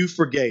 and you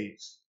forgave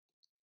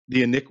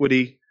the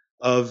iniquity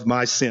of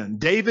my sin.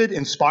 David,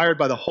 inspired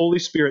by the Holy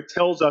Spirit,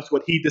 tells us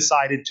what he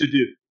decided to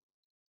do.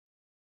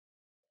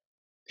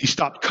 He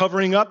stopped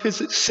covering up his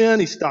sin.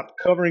 He stopped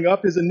covering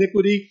up his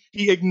iniquity.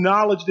 He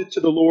acknowledged it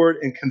to the Lord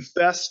and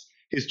confessed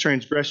his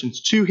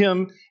transgressions to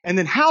him. And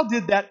then how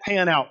did that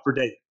pan out for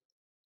David?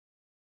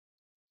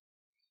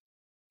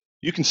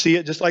 You can see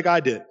it just like I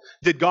did.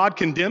 Did God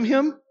condemn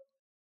him?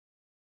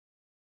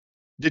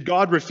 Did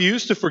God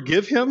refuse to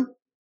forgive him?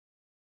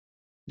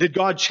 Did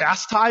God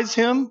chastise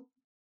him?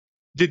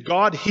 Did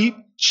God heap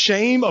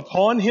shame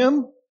upon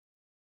him?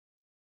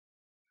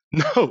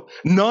 No,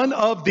 none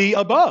of the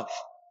above.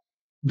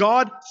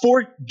 God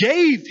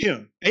forgave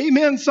him.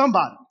 Amen,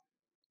 somebody.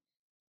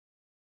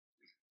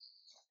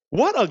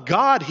 What a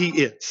God he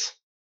is.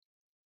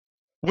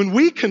 When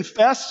we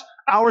confess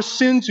our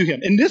sin to him,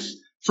 and this,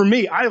 for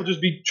me, I'll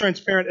just be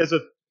transparent as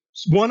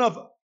one of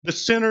the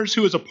sinners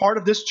who is a part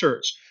of this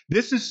church.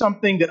 This is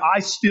something that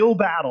I still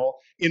battle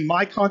in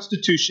my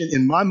constitution,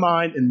 in my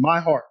mind, in my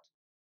heart,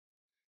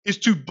 is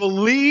to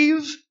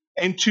believe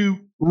and to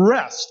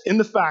rest in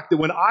the fact that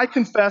when I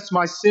confess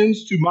my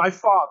sins to my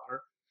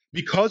Father,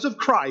 because of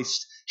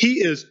Christ,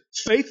 he is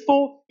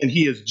faithful and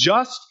he is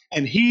just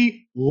and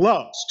he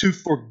loves to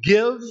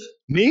forgive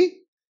me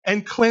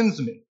and cleanse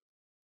me.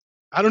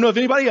 I don't know if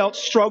anybody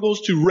else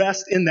struggles to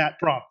rest in that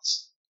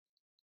promise.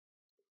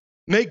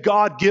 May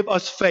God give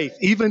us faith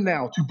even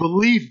now to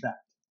believe that.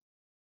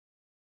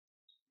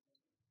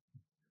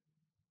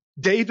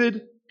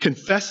 David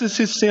confesses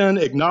his sin,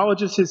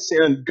 acknowledges his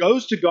sin,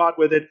 goes to God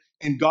with it,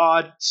 and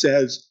God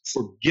says,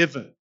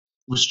 forgiven. It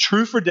was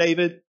true for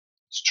David.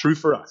 It's true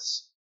for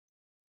us.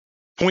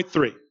 Point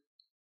 3.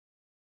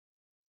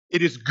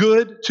 It is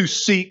good to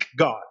seek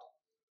God.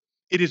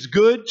 It is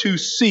good to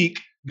seek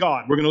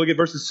God. We're going to look at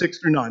verses 6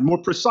 through 9.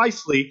 More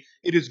precisely,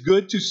 it is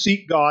good to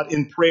seek God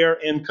in prayer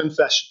and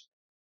confession.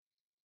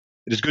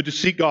 It is good to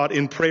seek God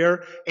in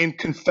prayer and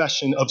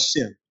confession of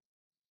sin.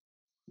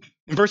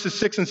 In verses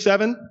 6 and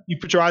 7, you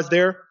put your eyes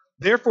there.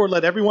 Therefore,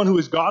 let everyone who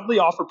is godly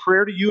offer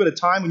prayer to you at a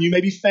time when you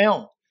may be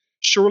found.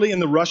 Surely in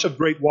the rush of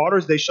great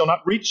waters they shall not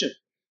reach him.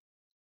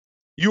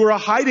 You are a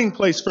hiding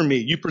place for me.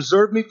 You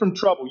preserve me from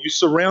trouble. You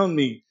surround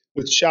me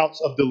with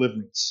shouts of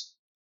deliverance.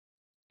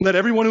 Let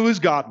everyone who is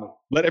godly,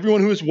 let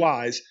everyone who is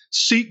wise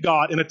seek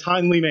God in a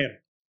timely manner,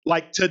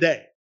 like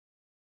today.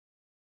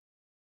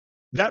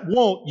 That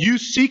won't, you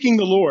seeking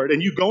the Lord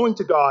and you going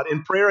to God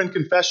in prayer and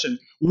confession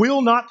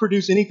will not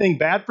produce anything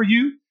bad for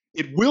you.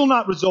 It will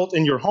not result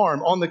in your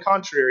harm. On the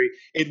contrary,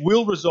 it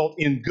will result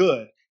in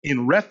good,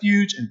 in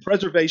refuge and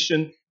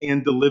preservation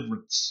and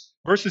deliverance.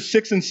 Verses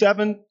 6 and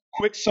 7,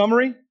 quick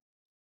summary.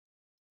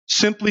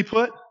 Simply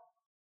put,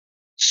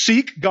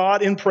 seek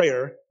God in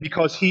prayer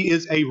because he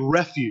is a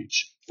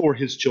refuge for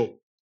his children.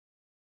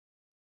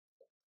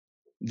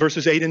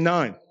 Verses 8 and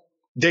 9,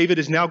 David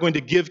is now going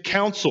to give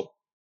counsel.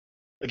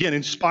 Again,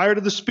 inspired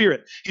of the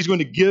Spirit, he's going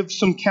to give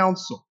some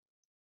counsel.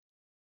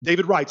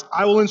 David writes,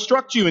 I will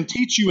instruct you and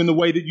teach you in the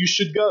way that you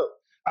should go.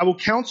 I will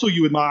counsel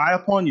you with my eye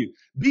upon you.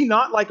 Be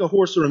not like a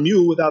horse or a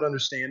mule without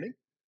understanding,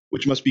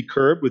 which must be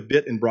curbed with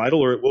bit and bridle,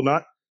 or it will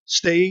not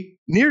stay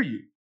near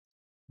you.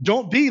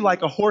 Don't be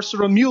like a horse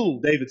or a mule,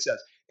 David says.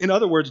 In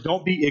other words,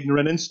 don't be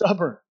ignorant and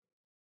stubborn.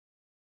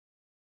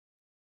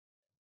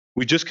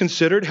 We just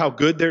considered how much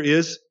good there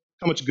is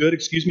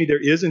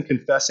in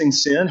confessing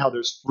sin, how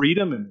there's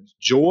freedom and there's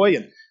joy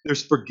and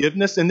there's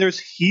forgiveness and there's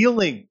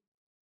healing.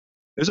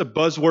 There's a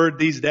buzzword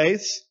these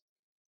days.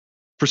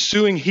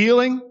 Pursuing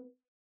healing,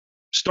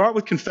 start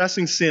with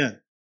confessing sin.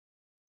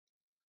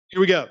 Here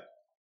we go.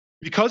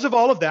 Because of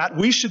all of that,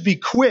 we should be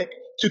quick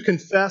to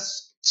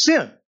confess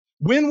sin.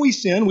 When we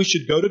sin, we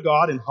should go to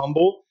God in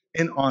humble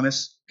and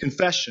honest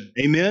confession.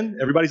 Amen?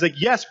 Everybody's like,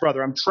 yes,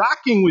 brother, I'm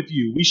tracking with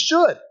you. We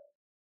should.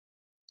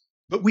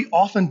 But we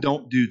often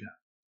don't do that.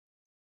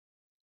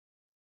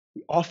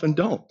 We often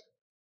don't.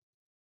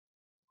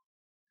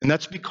 And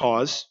that's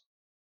because,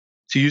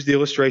 to use the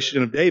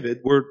illustration of David,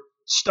 we're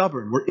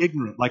stubborn, we're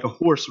ignorant, like a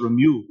horse or a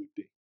mule would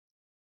be.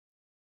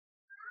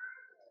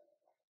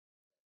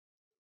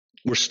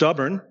 We're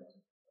stubborn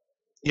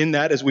in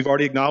that, as we've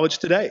already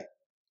acknowledged today.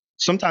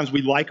 Sometimes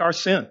we like our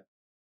sin.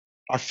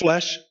 Our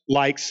flesh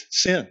likes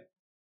sin.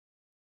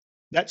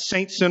 That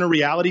saint sinner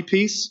reality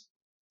piece,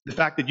 the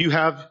fact that you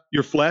have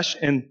your flesh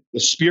and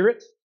the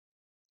spirit,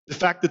 the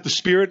fact that the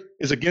spirit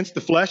is against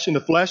the flesh and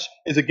the flesh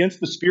is against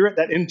the spirit,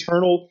 that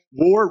internal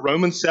war,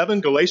 Romans 7,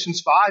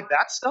 Galatians 5,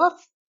 that stuff,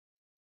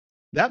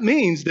 that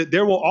means that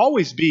there will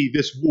always be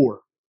this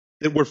war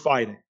that we're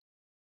fighting,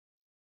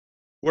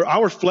 where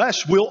our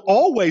flesh will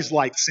always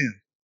like sin.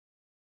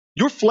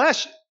 Your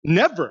flesh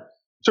never,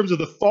 in terms of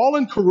the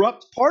fallen,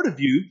 corrupt part of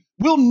you,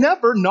 will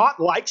never not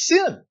like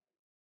sin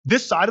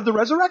this side of the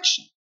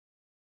resurrection.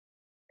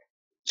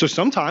 So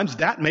sometimes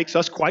that makes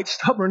us quite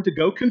stubborn to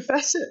go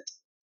confess it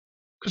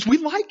because we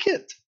like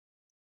it.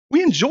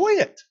 We enjoy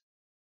it.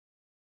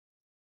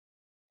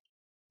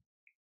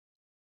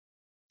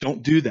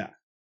 Don't do that.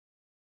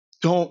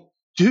 Don't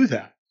do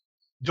that.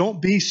 Don't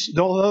be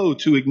slow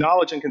to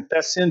acknowledge and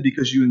confess sin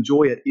because you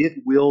enjoy it.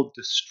 It will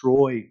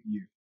destroy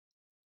you.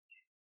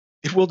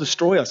 It will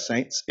destroy us,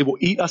 saints. It will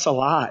eat us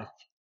alive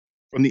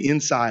from the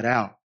inside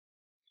out.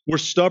 We're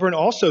stubborn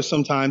also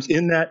sometimes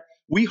in that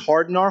we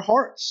harden our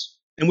hearts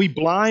and we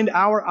blind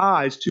our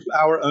eyes to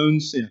our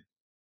own sin.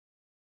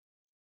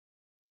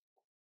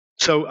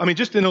 So,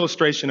 just an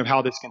illustration of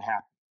how this can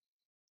happen.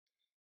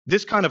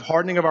 This kind of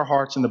hardening of our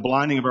hearts and the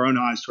blinding of our own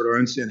eyes toward our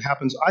own sin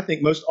happens, I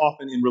think, most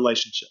often in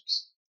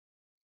relationships,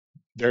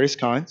 various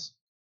kinds,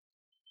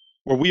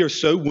 where we are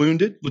so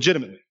wounded,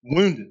 legitimately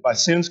wounded by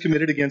sins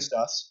committed against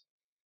us.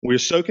 We are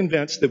so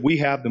convinced that we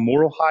have the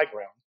moral high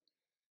ground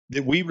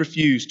that we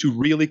refuse to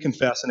really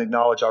confess and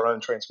acknowledge our own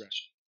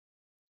transgression.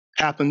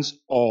 Happens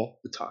all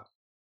the time.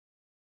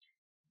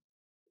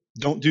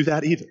 Don't do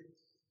that either.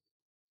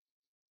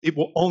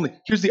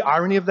 Here's the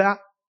irony of that.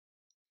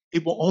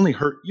 It will only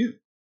hurt you.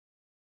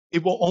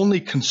 It will only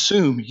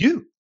consume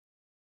you.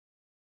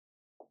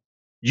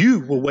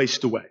 You will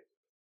waste away.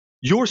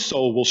 Your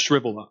soul will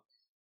shrivel up.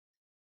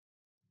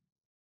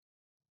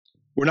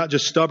 We're not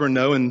just stubborn,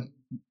 though, and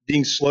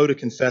being slow to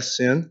confess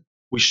sin.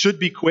 We should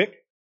be quick.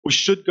 We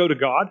should go to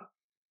God.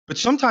 But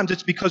sometimes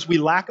it's because we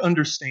lack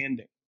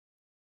understanding.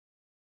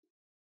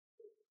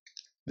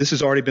 This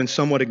has already been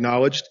somewhat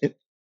acknowledged,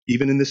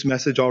 even in this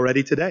message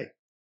already today.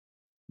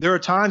 There are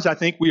times I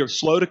think we are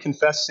slow to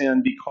confess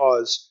sin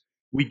because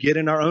we get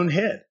in our own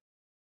head.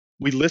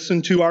 We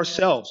listen to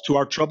ourselves, to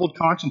our troubled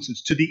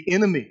consciences, to the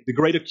enemy, the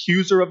great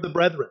accuser of the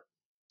brethren.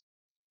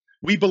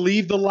 We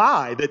believe the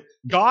lie that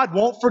God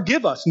won't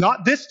forgive us,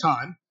 not this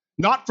time,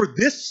 not for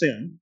this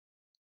sin.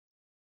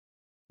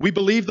 We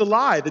believe the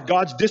lie that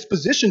God's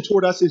disposition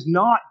toward us is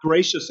not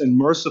gracious and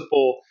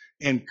merciful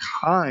and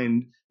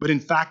kind, but in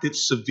fact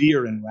it's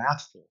severe and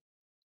wrathful.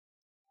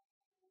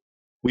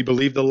 We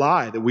believe the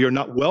lie that we are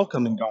not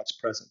welcome in God's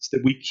presence,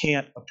 that we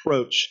can't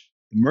approach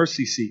the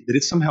mercy seat, that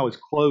it somehow is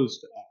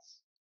closed to us.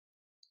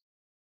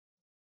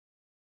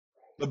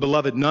 But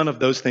beloved, none of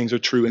those things are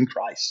true in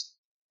Christ.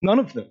 None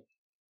of them.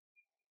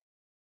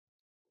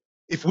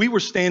 If we were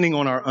standing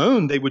on our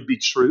own, they would be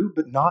true,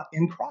 but not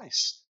in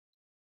Christ.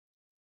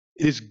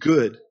 It is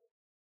good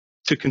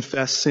to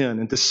confess sin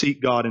and to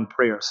seek God in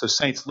prayer. So,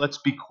 saints, let's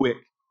be quick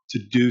to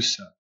do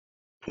so.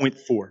 Point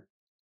 4.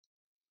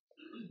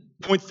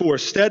 Point 4,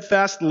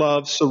 steadfast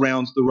love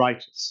surrounds the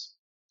righteous.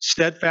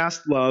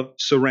 Steadfast love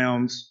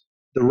surrounds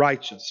the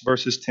righteous.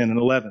 Verses 10 and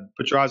 11.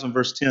 Put your eyes on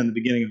verse 10, the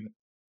beginning of it.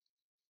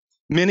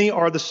 Many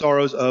are the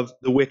sorrows of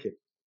the wicked.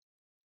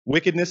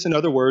 Wickedness, in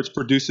other words,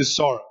 produces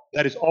sorrow.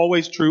 That is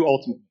always true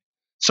ultimately.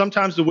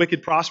 Sometimes the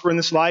wicked prosper in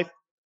this life.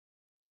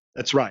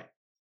 That's right.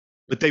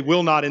 But they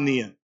will not in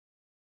the end.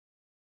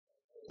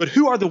 But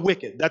who are the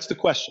wicked? That's the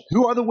question.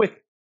 Who are the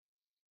wicked?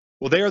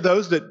 Well, they are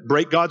those that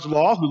break God's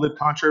law, who live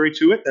contrary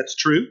to it. That's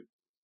true.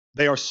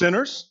 They are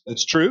sinners.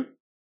 That's true.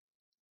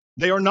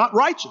 They are not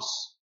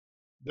righteous.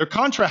 They're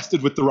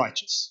contrasted with the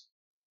righteous.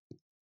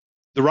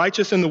 The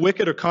righteous and the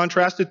wicked are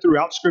contrasted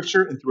throughout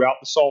Scripture and throughout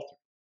the Psalter.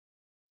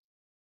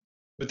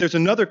 But there's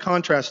another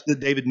contrast that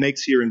David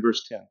makes here in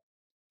verse 10.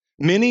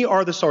 Many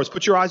are the sorrows.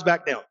 Put your eyes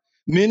back down.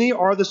 Many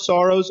are the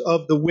sorrows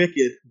of the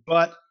wicked,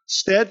 but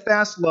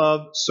steadfast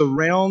love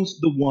surrounds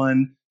the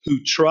one who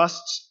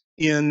trusts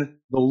in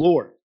the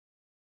Lord.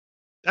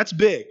 That's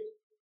big.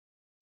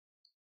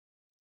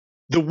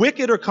 The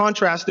wicked are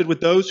contrasted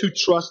with those who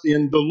trust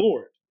in the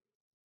Lord.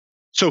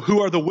 So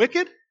who are the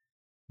wicked?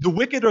 The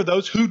wicked are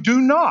those who do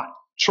not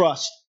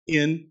trust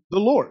in the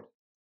Lord.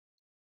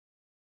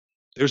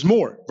 There's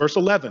more. Verse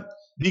 11.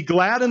 Be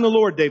glad in the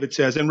Lord, David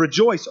says, and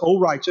rejoice, O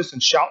righteous,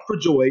 and shout for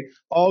joy,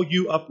 all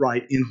you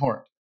upright in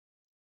heart.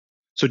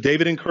 So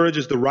David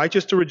encourages the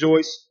righteous to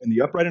rejoice and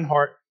the upright in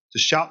heart to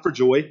shout for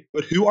joy.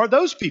 But who are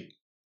those people?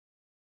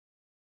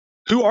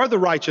 Who are the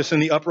righteous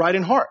and the upright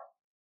in heart?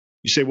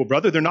 You say, well,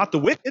 brother, they're not the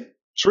wicked.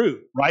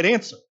 True. Right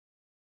answer.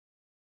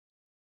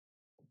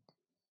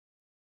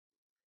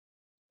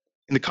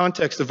 In the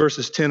context of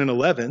verses 10 and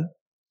 11,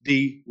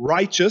 the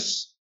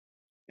righteous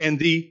and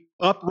the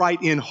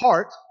upright in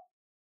heart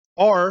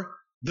are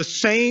the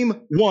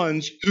same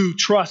ones who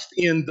trust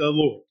in the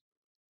Lord.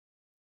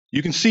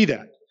 You can see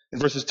that in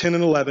verses 10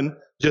 and 11,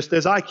 just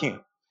as I can.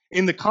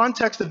 In the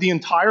context of the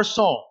entire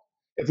psalm,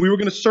 if we were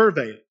going to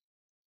survey it,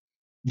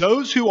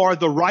 those who are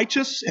the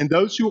righteous and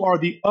those who are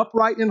the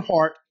upright in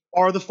heart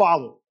are the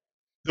following.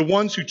 The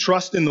ones who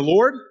trust in the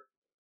Lord,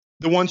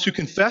 the ones who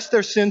confess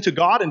their sin to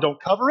God and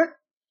don't cover it,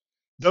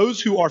 those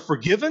who are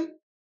forgiven,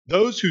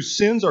 those whose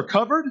sins are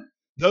covered,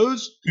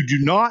 those who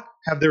do not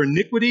have their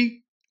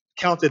iniquity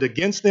counted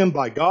against them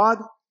by God,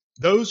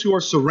 those who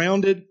are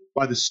surrounded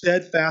by the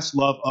steadfast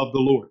love of the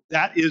Lord.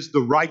 That is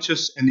the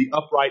righteous and the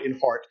upright in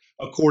heart,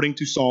 according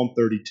to Psalm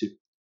 32.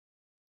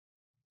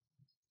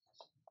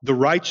 The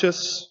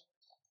righteous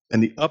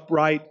and the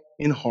upright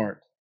in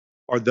heart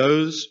are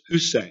those who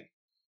say,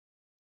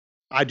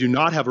 I do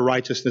not have a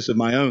righteousness of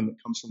my own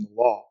that comes from the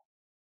law,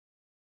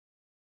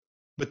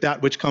 but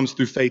that which comes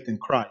through faith in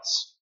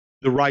Christ,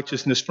 the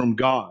righteousness from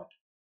God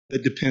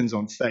that depends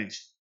on faith.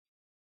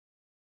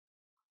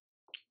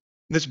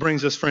 This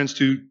brings us, friends,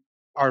 to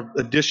our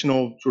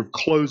additional sort of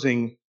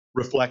closing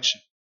reflection.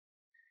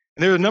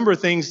 And there are a number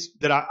of things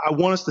that I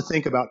want us to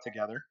think about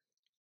together.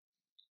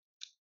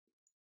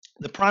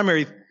 The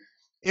primary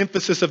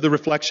emphasis of the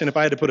reflection, if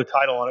I had to put a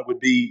title on it, would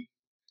be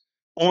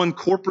on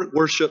corporate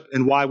worship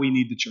and why we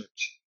need the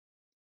church.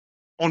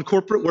 On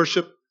corporate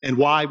worship and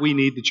why we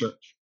need the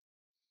church.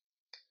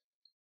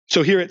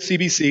 So here at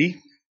CBC,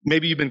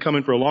 maybe you've been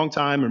coming for a long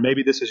time, or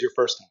maybe this is your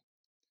first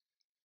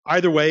time.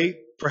 Either way,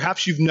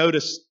 perhaps you've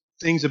noticed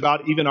things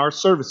about even our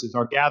services,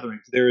 our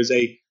gatherings. There is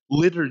a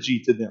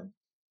liturgy to them.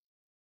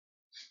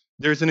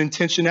 There's an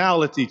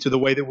intentionality to the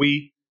way that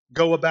we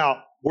go about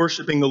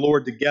worshiping the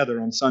Lord together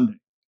on Sunday.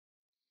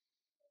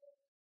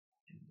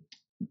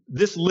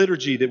 This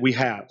liturgy that we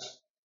have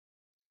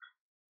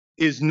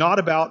is not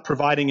about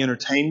providing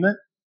entertainment.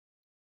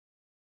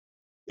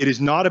 It is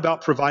not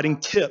about providing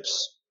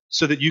tips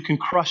so that you can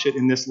crush it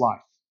in this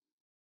life.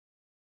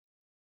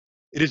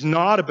 It is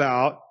not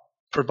about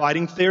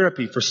providing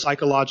therapy for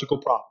psychological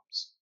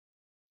problems.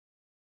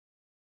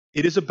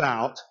 It is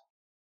about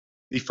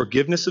the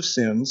forgiveness of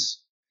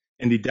sins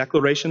and the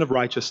declaration of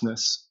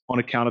righteousness on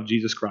account of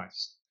Jesus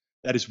Christ.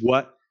 That is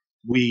what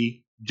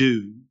we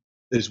do.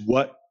 That is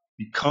what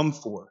we come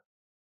for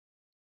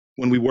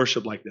when we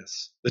worship like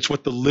this. That's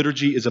what the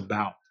liturgy is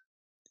about.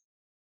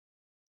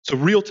 So,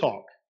 real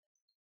talk.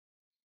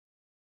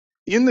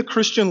 In the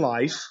Christian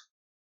life,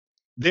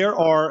 there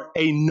are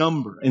a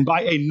number, and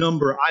by a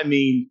number, I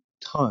mean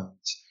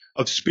tons,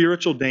 of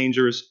spiritual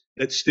dangers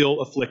that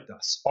still afflict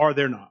us. Are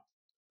there not?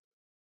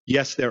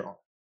 Yes, there are.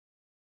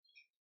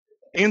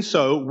 And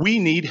so we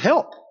need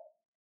help.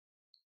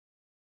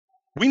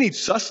 We need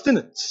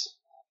sustenance.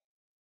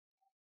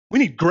 We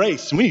need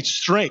grace. We need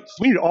strength.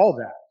 We need all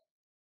that.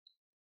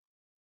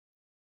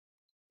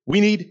 We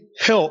need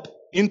help,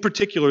 in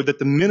particular, that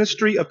the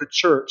ministry of the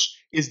church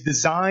is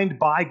designed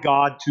by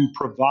God to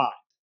provide.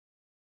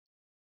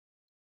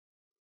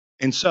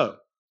 And so,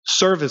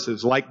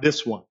 services like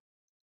this one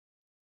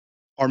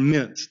are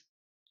meant,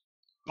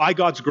 by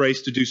God's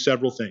grace, to do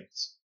several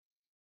things.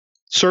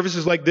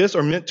 Services like this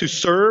are meant to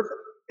serve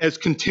as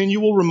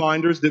continual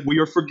reminders that we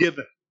are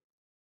forgiven.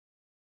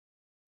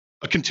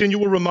 A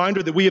continual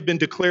reminder that we have been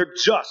declared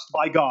just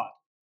by God.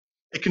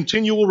 A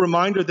continual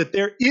reminder that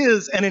there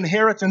is an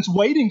inheritance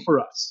waiting for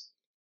us.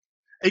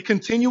 A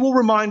continual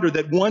reminder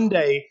that one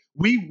day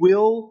we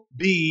will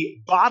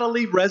be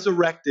bodily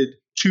resurrected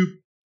to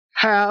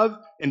have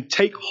and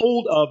take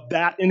hold of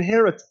that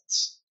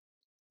inheritance.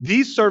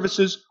 These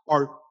services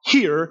are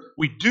here.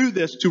 We do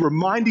this to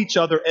remind each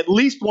other at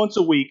least once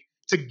a week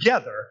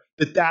together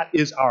that that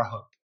is our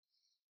hope.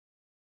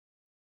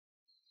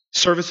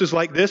 Services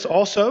like this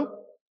also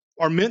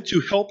are meant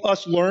to help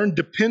us learn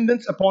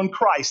dependence upon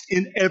Christ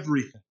in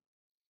everything.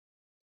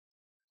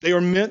 They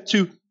are meant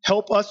to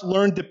help us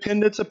learn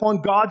dependence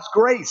upon God's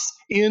grace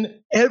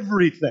in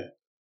everything.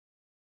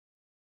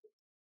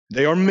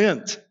 They are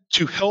meant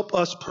to help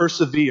us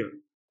persevere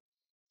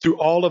through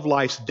all of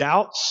life's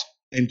doubts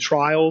and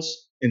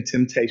trials and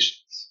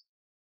temptations.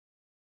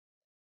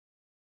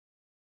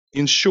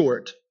 In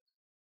short,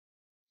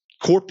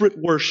 corporate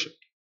worship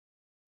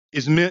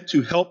is meant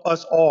to help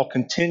us all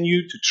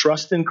continue to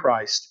trust in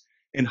Christ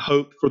and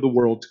hope for the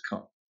world to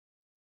come.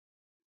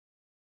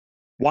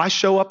 Why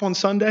show up on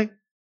Sunday?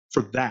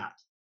 For that.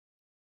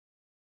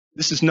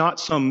 This is not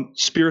some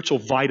spiritual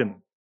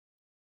vitamin,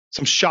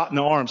 some shot in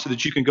the arm so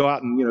that you can go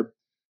out and,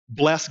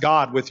 bless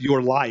God with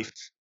your life.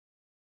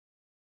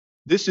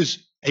 This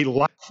is a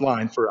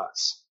lifeline for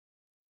us,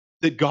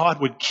 that God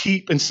would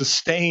keep and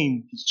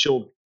sustain his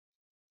children.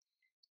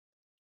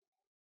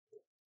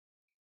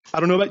 I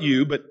don't know about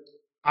you, but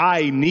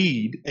I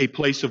need a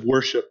place of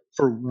worship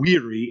for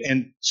weary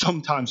and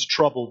sometimes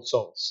troubled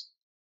souls.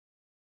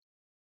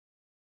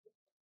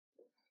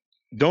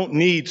 Don't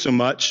need so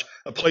much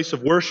a place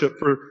of worship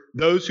for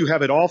those who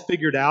have it all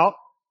figured out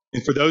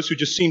and for those who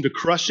just seem to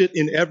crush it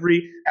in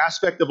every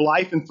aspect of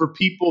life and for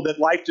people that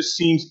life just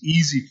seems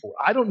easy for.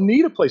 I don't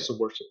need a place of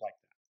worship like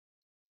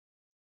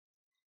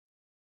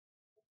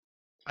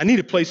that. I need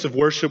a place of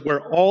worship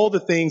where all the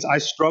things I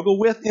struggle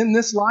with in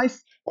this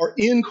life are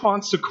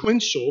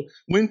inconsequential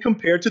when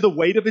compared to the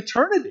weight of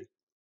eternity.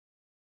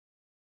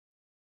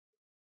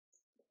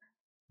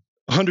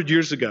 100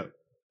 years ago,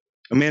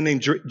 a man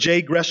named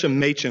J. Gresham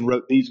Machen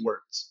wrote these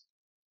words.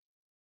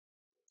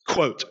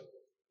 Quote,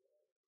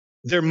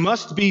 "There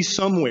must be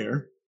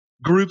somewhere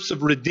groups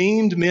of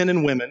redeemed men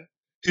and women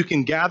who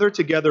can gather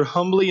together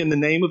humbly in the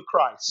name of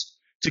Christ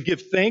to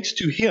give thanks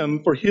to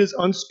him for his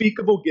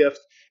unspeakable gift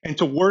and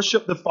to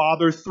worship the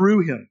Father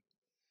through him.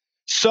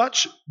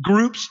 Such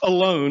groups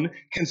alone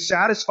can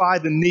satisfy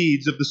the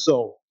needs of the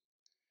soul.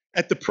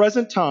 At the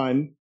present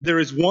time, there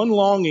is one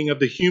longing of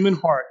the human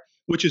heart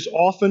which is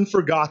often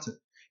forgotten.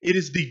 It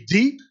is the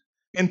deep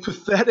and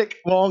pathetic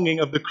longing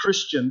of the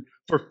Christian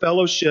for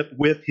fellowship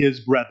with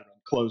his brethren."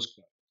 Close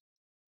quote.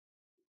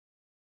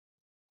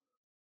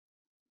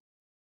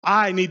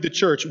 I need the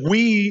church.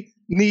 We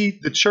need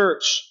the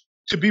church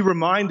to be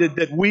reminded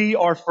that we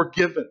are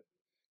forgiven,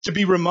 to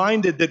be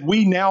reminded that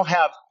we now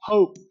have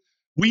hope.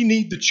 We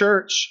need the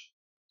church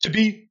to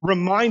be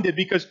reminded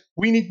because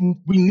we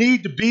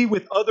need to be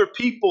with other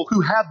people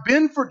who have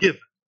been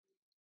forgiven,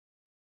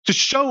 to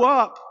show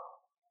up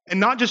and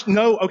not just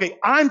know, okay,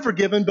 I'm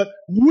forgiven, but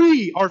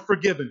we are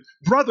forgiven.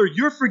 Brother,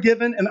 you're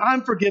forgiven and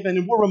I'm forgiven,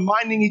 and we're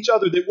reminding each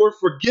other that we're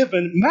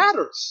forgiven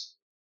matters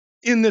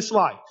in this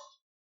life.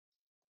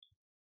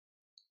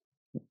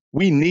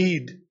 We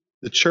need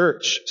the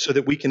church so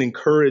that we can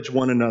encourage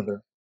one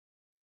another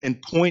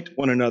and point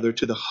one another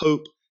to the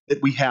hope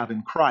that we have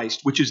in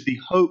Christ, which is the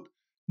hope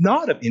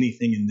not of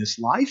anything in this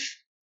life.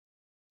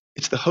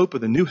 It's the hope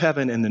of the new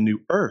heaven and the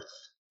new earth.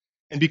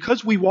 And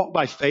because we walk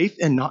by faith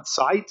and not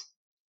sight,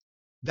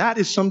 that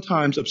is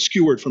sometimes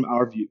obscured from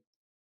our view.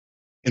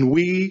 And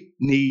we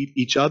need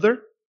each other,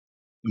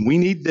 and we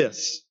need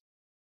this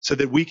so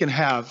that we can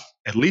have,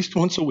 at least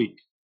once a week,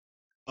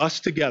 us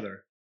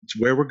together. It's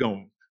where we're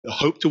going, the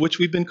hope to which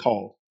we've been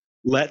called.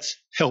 Let's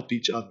help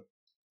each other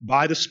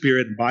by the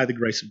Spirit and by the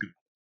grace of God.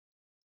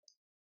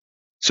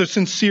 So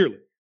sincerely,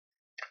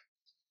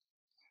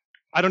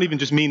 I don't even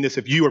just mean this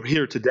if you are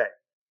here today,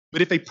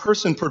 but if a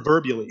person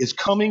proverbially is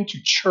coming to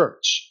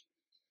church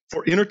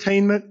for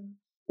entertainment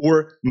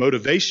or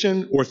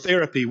motivation or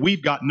therapy,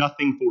 we've got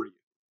nothing for you.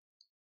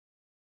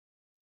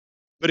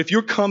 But if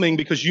you're coming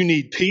because you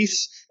need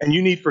peace and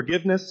you need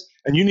forgiveness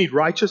and you need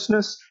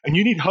righteousness and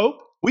you need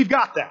hope, we've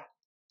got that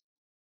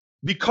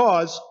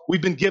because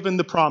we've been given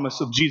the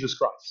promise of Jesus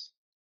Christ.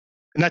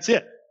 And that's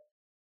it.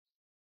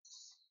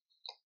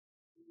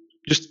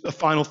 Just a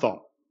final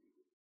thought.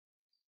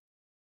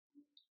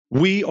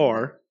 We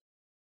are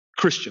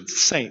Christians,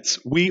 saints.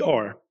 We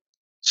are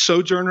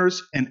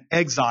sojourners and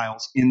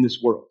exiles in this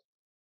world.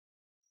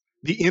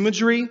 The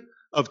imagery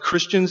of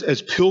Christians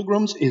as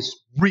pilgrims is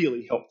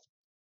really helpful.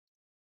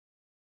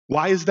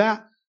 Why is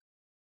that?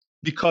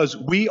 Because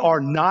we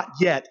are not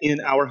yet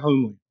in our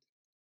homeland.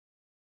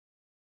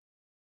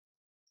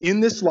 In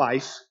this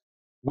life,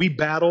 we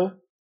battle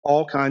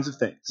all kinds of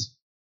things.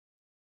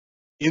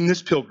 In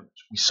this pilgrimage,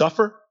 we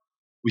suffer,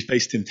 we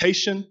face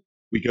temptation,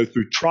 we go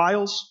through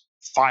trials,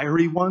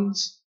 fiery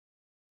ones.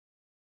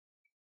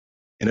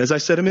 And as I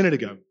said a minute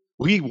ago,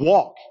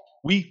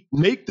 we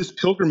make this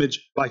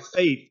pilgrimage by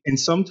faith, and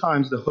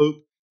sometimes the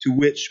hope to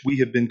which we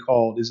have been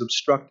called is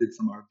obstructed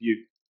from our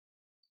view.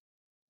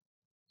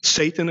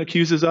 Satan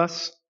accuses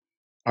us,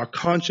 our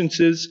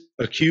consciences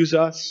accuse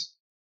us.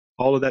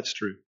 All of that's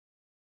true.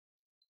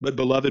 But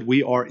beloved,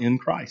 we are in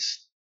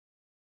Christ.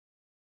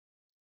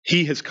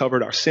 He has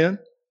covered our sin.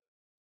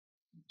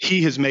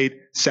 He has made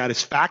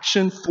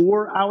satisfaction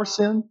for our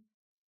sin,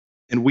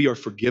 and we are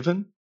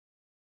forgiven.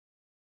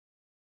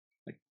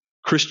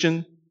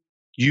 Christian,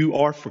 you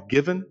are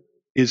forgiven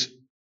is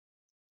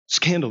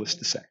scandalous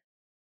to say.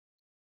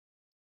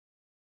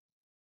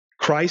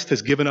 Christ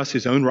has given us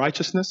his own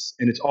righteousness,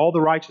 and it's all the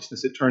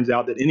righteousness, it turns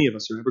out, that any of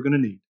us are ever going to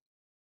need.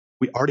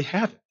 We already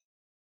have it.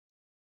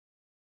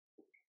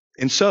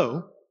 And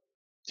so,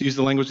 to use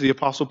the language of the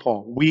Apostle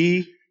Paul,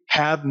 we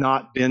have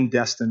not been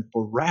destined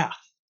for wrath,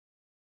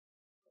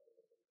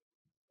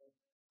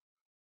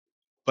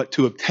 but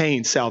to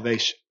obtain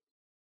salvation.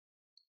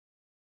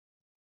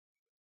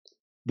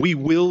 We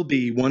will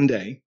be one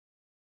day,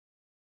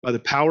 by the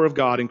power of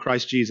God in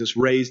Christ Jesus,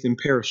 raised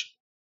imperishable.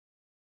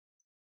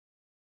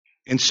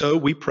 And so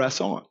we press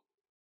on,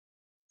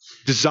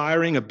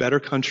 desiring a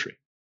better country,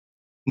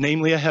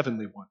 namely a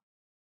heavenly one.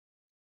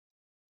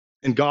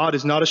 And God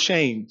is not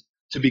ashamed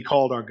to be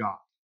called our God,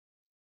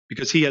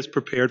 because he has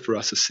prepared for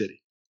us a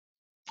city.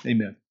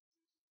 Amen.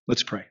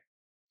 Let's pray.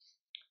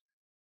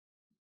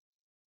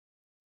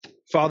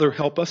 Father,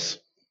 help us.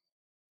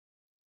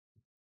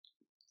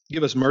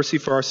 Give us mercy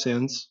for our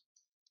sins.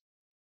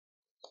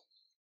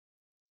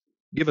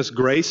 Give us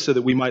grace so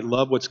that we might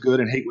love what's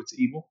good and hate what's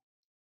evil.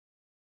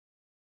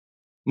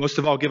 Most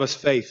of all, give us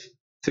faith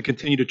to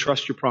continue to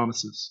trust your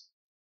promises.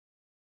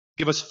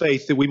 Give us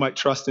faith that we might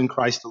trust in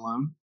Christ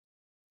alone,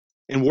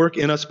 and work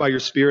in us by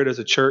your Spirit as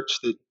a church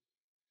that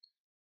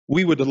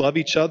we would love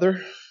each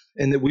other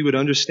and that we would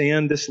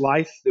understand this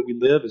life that we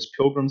live as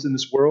pilgrims in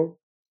this world,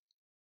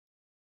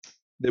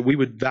 that we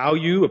would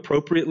value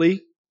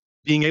appropriately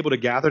being able to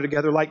gather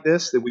together like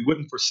this, that we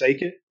wouldn't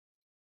forsake it,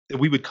 that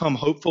we would come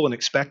hopeful and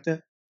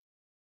expectant.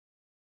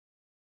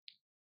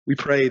 We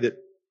pray that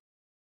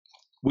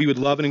we would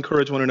love and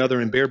encourage one another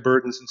and bear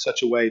burdens in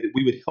such a way that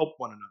we would help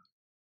one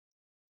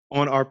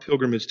another on our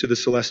pilgrimage to the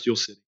celestial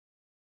city.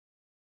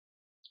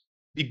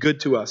 Be good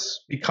to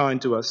us. Be kind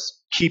to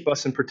us. Keep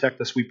us and protect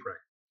us, we pray.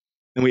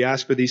 And we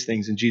ask for these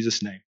things in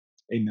Jesus' name.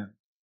 Amen.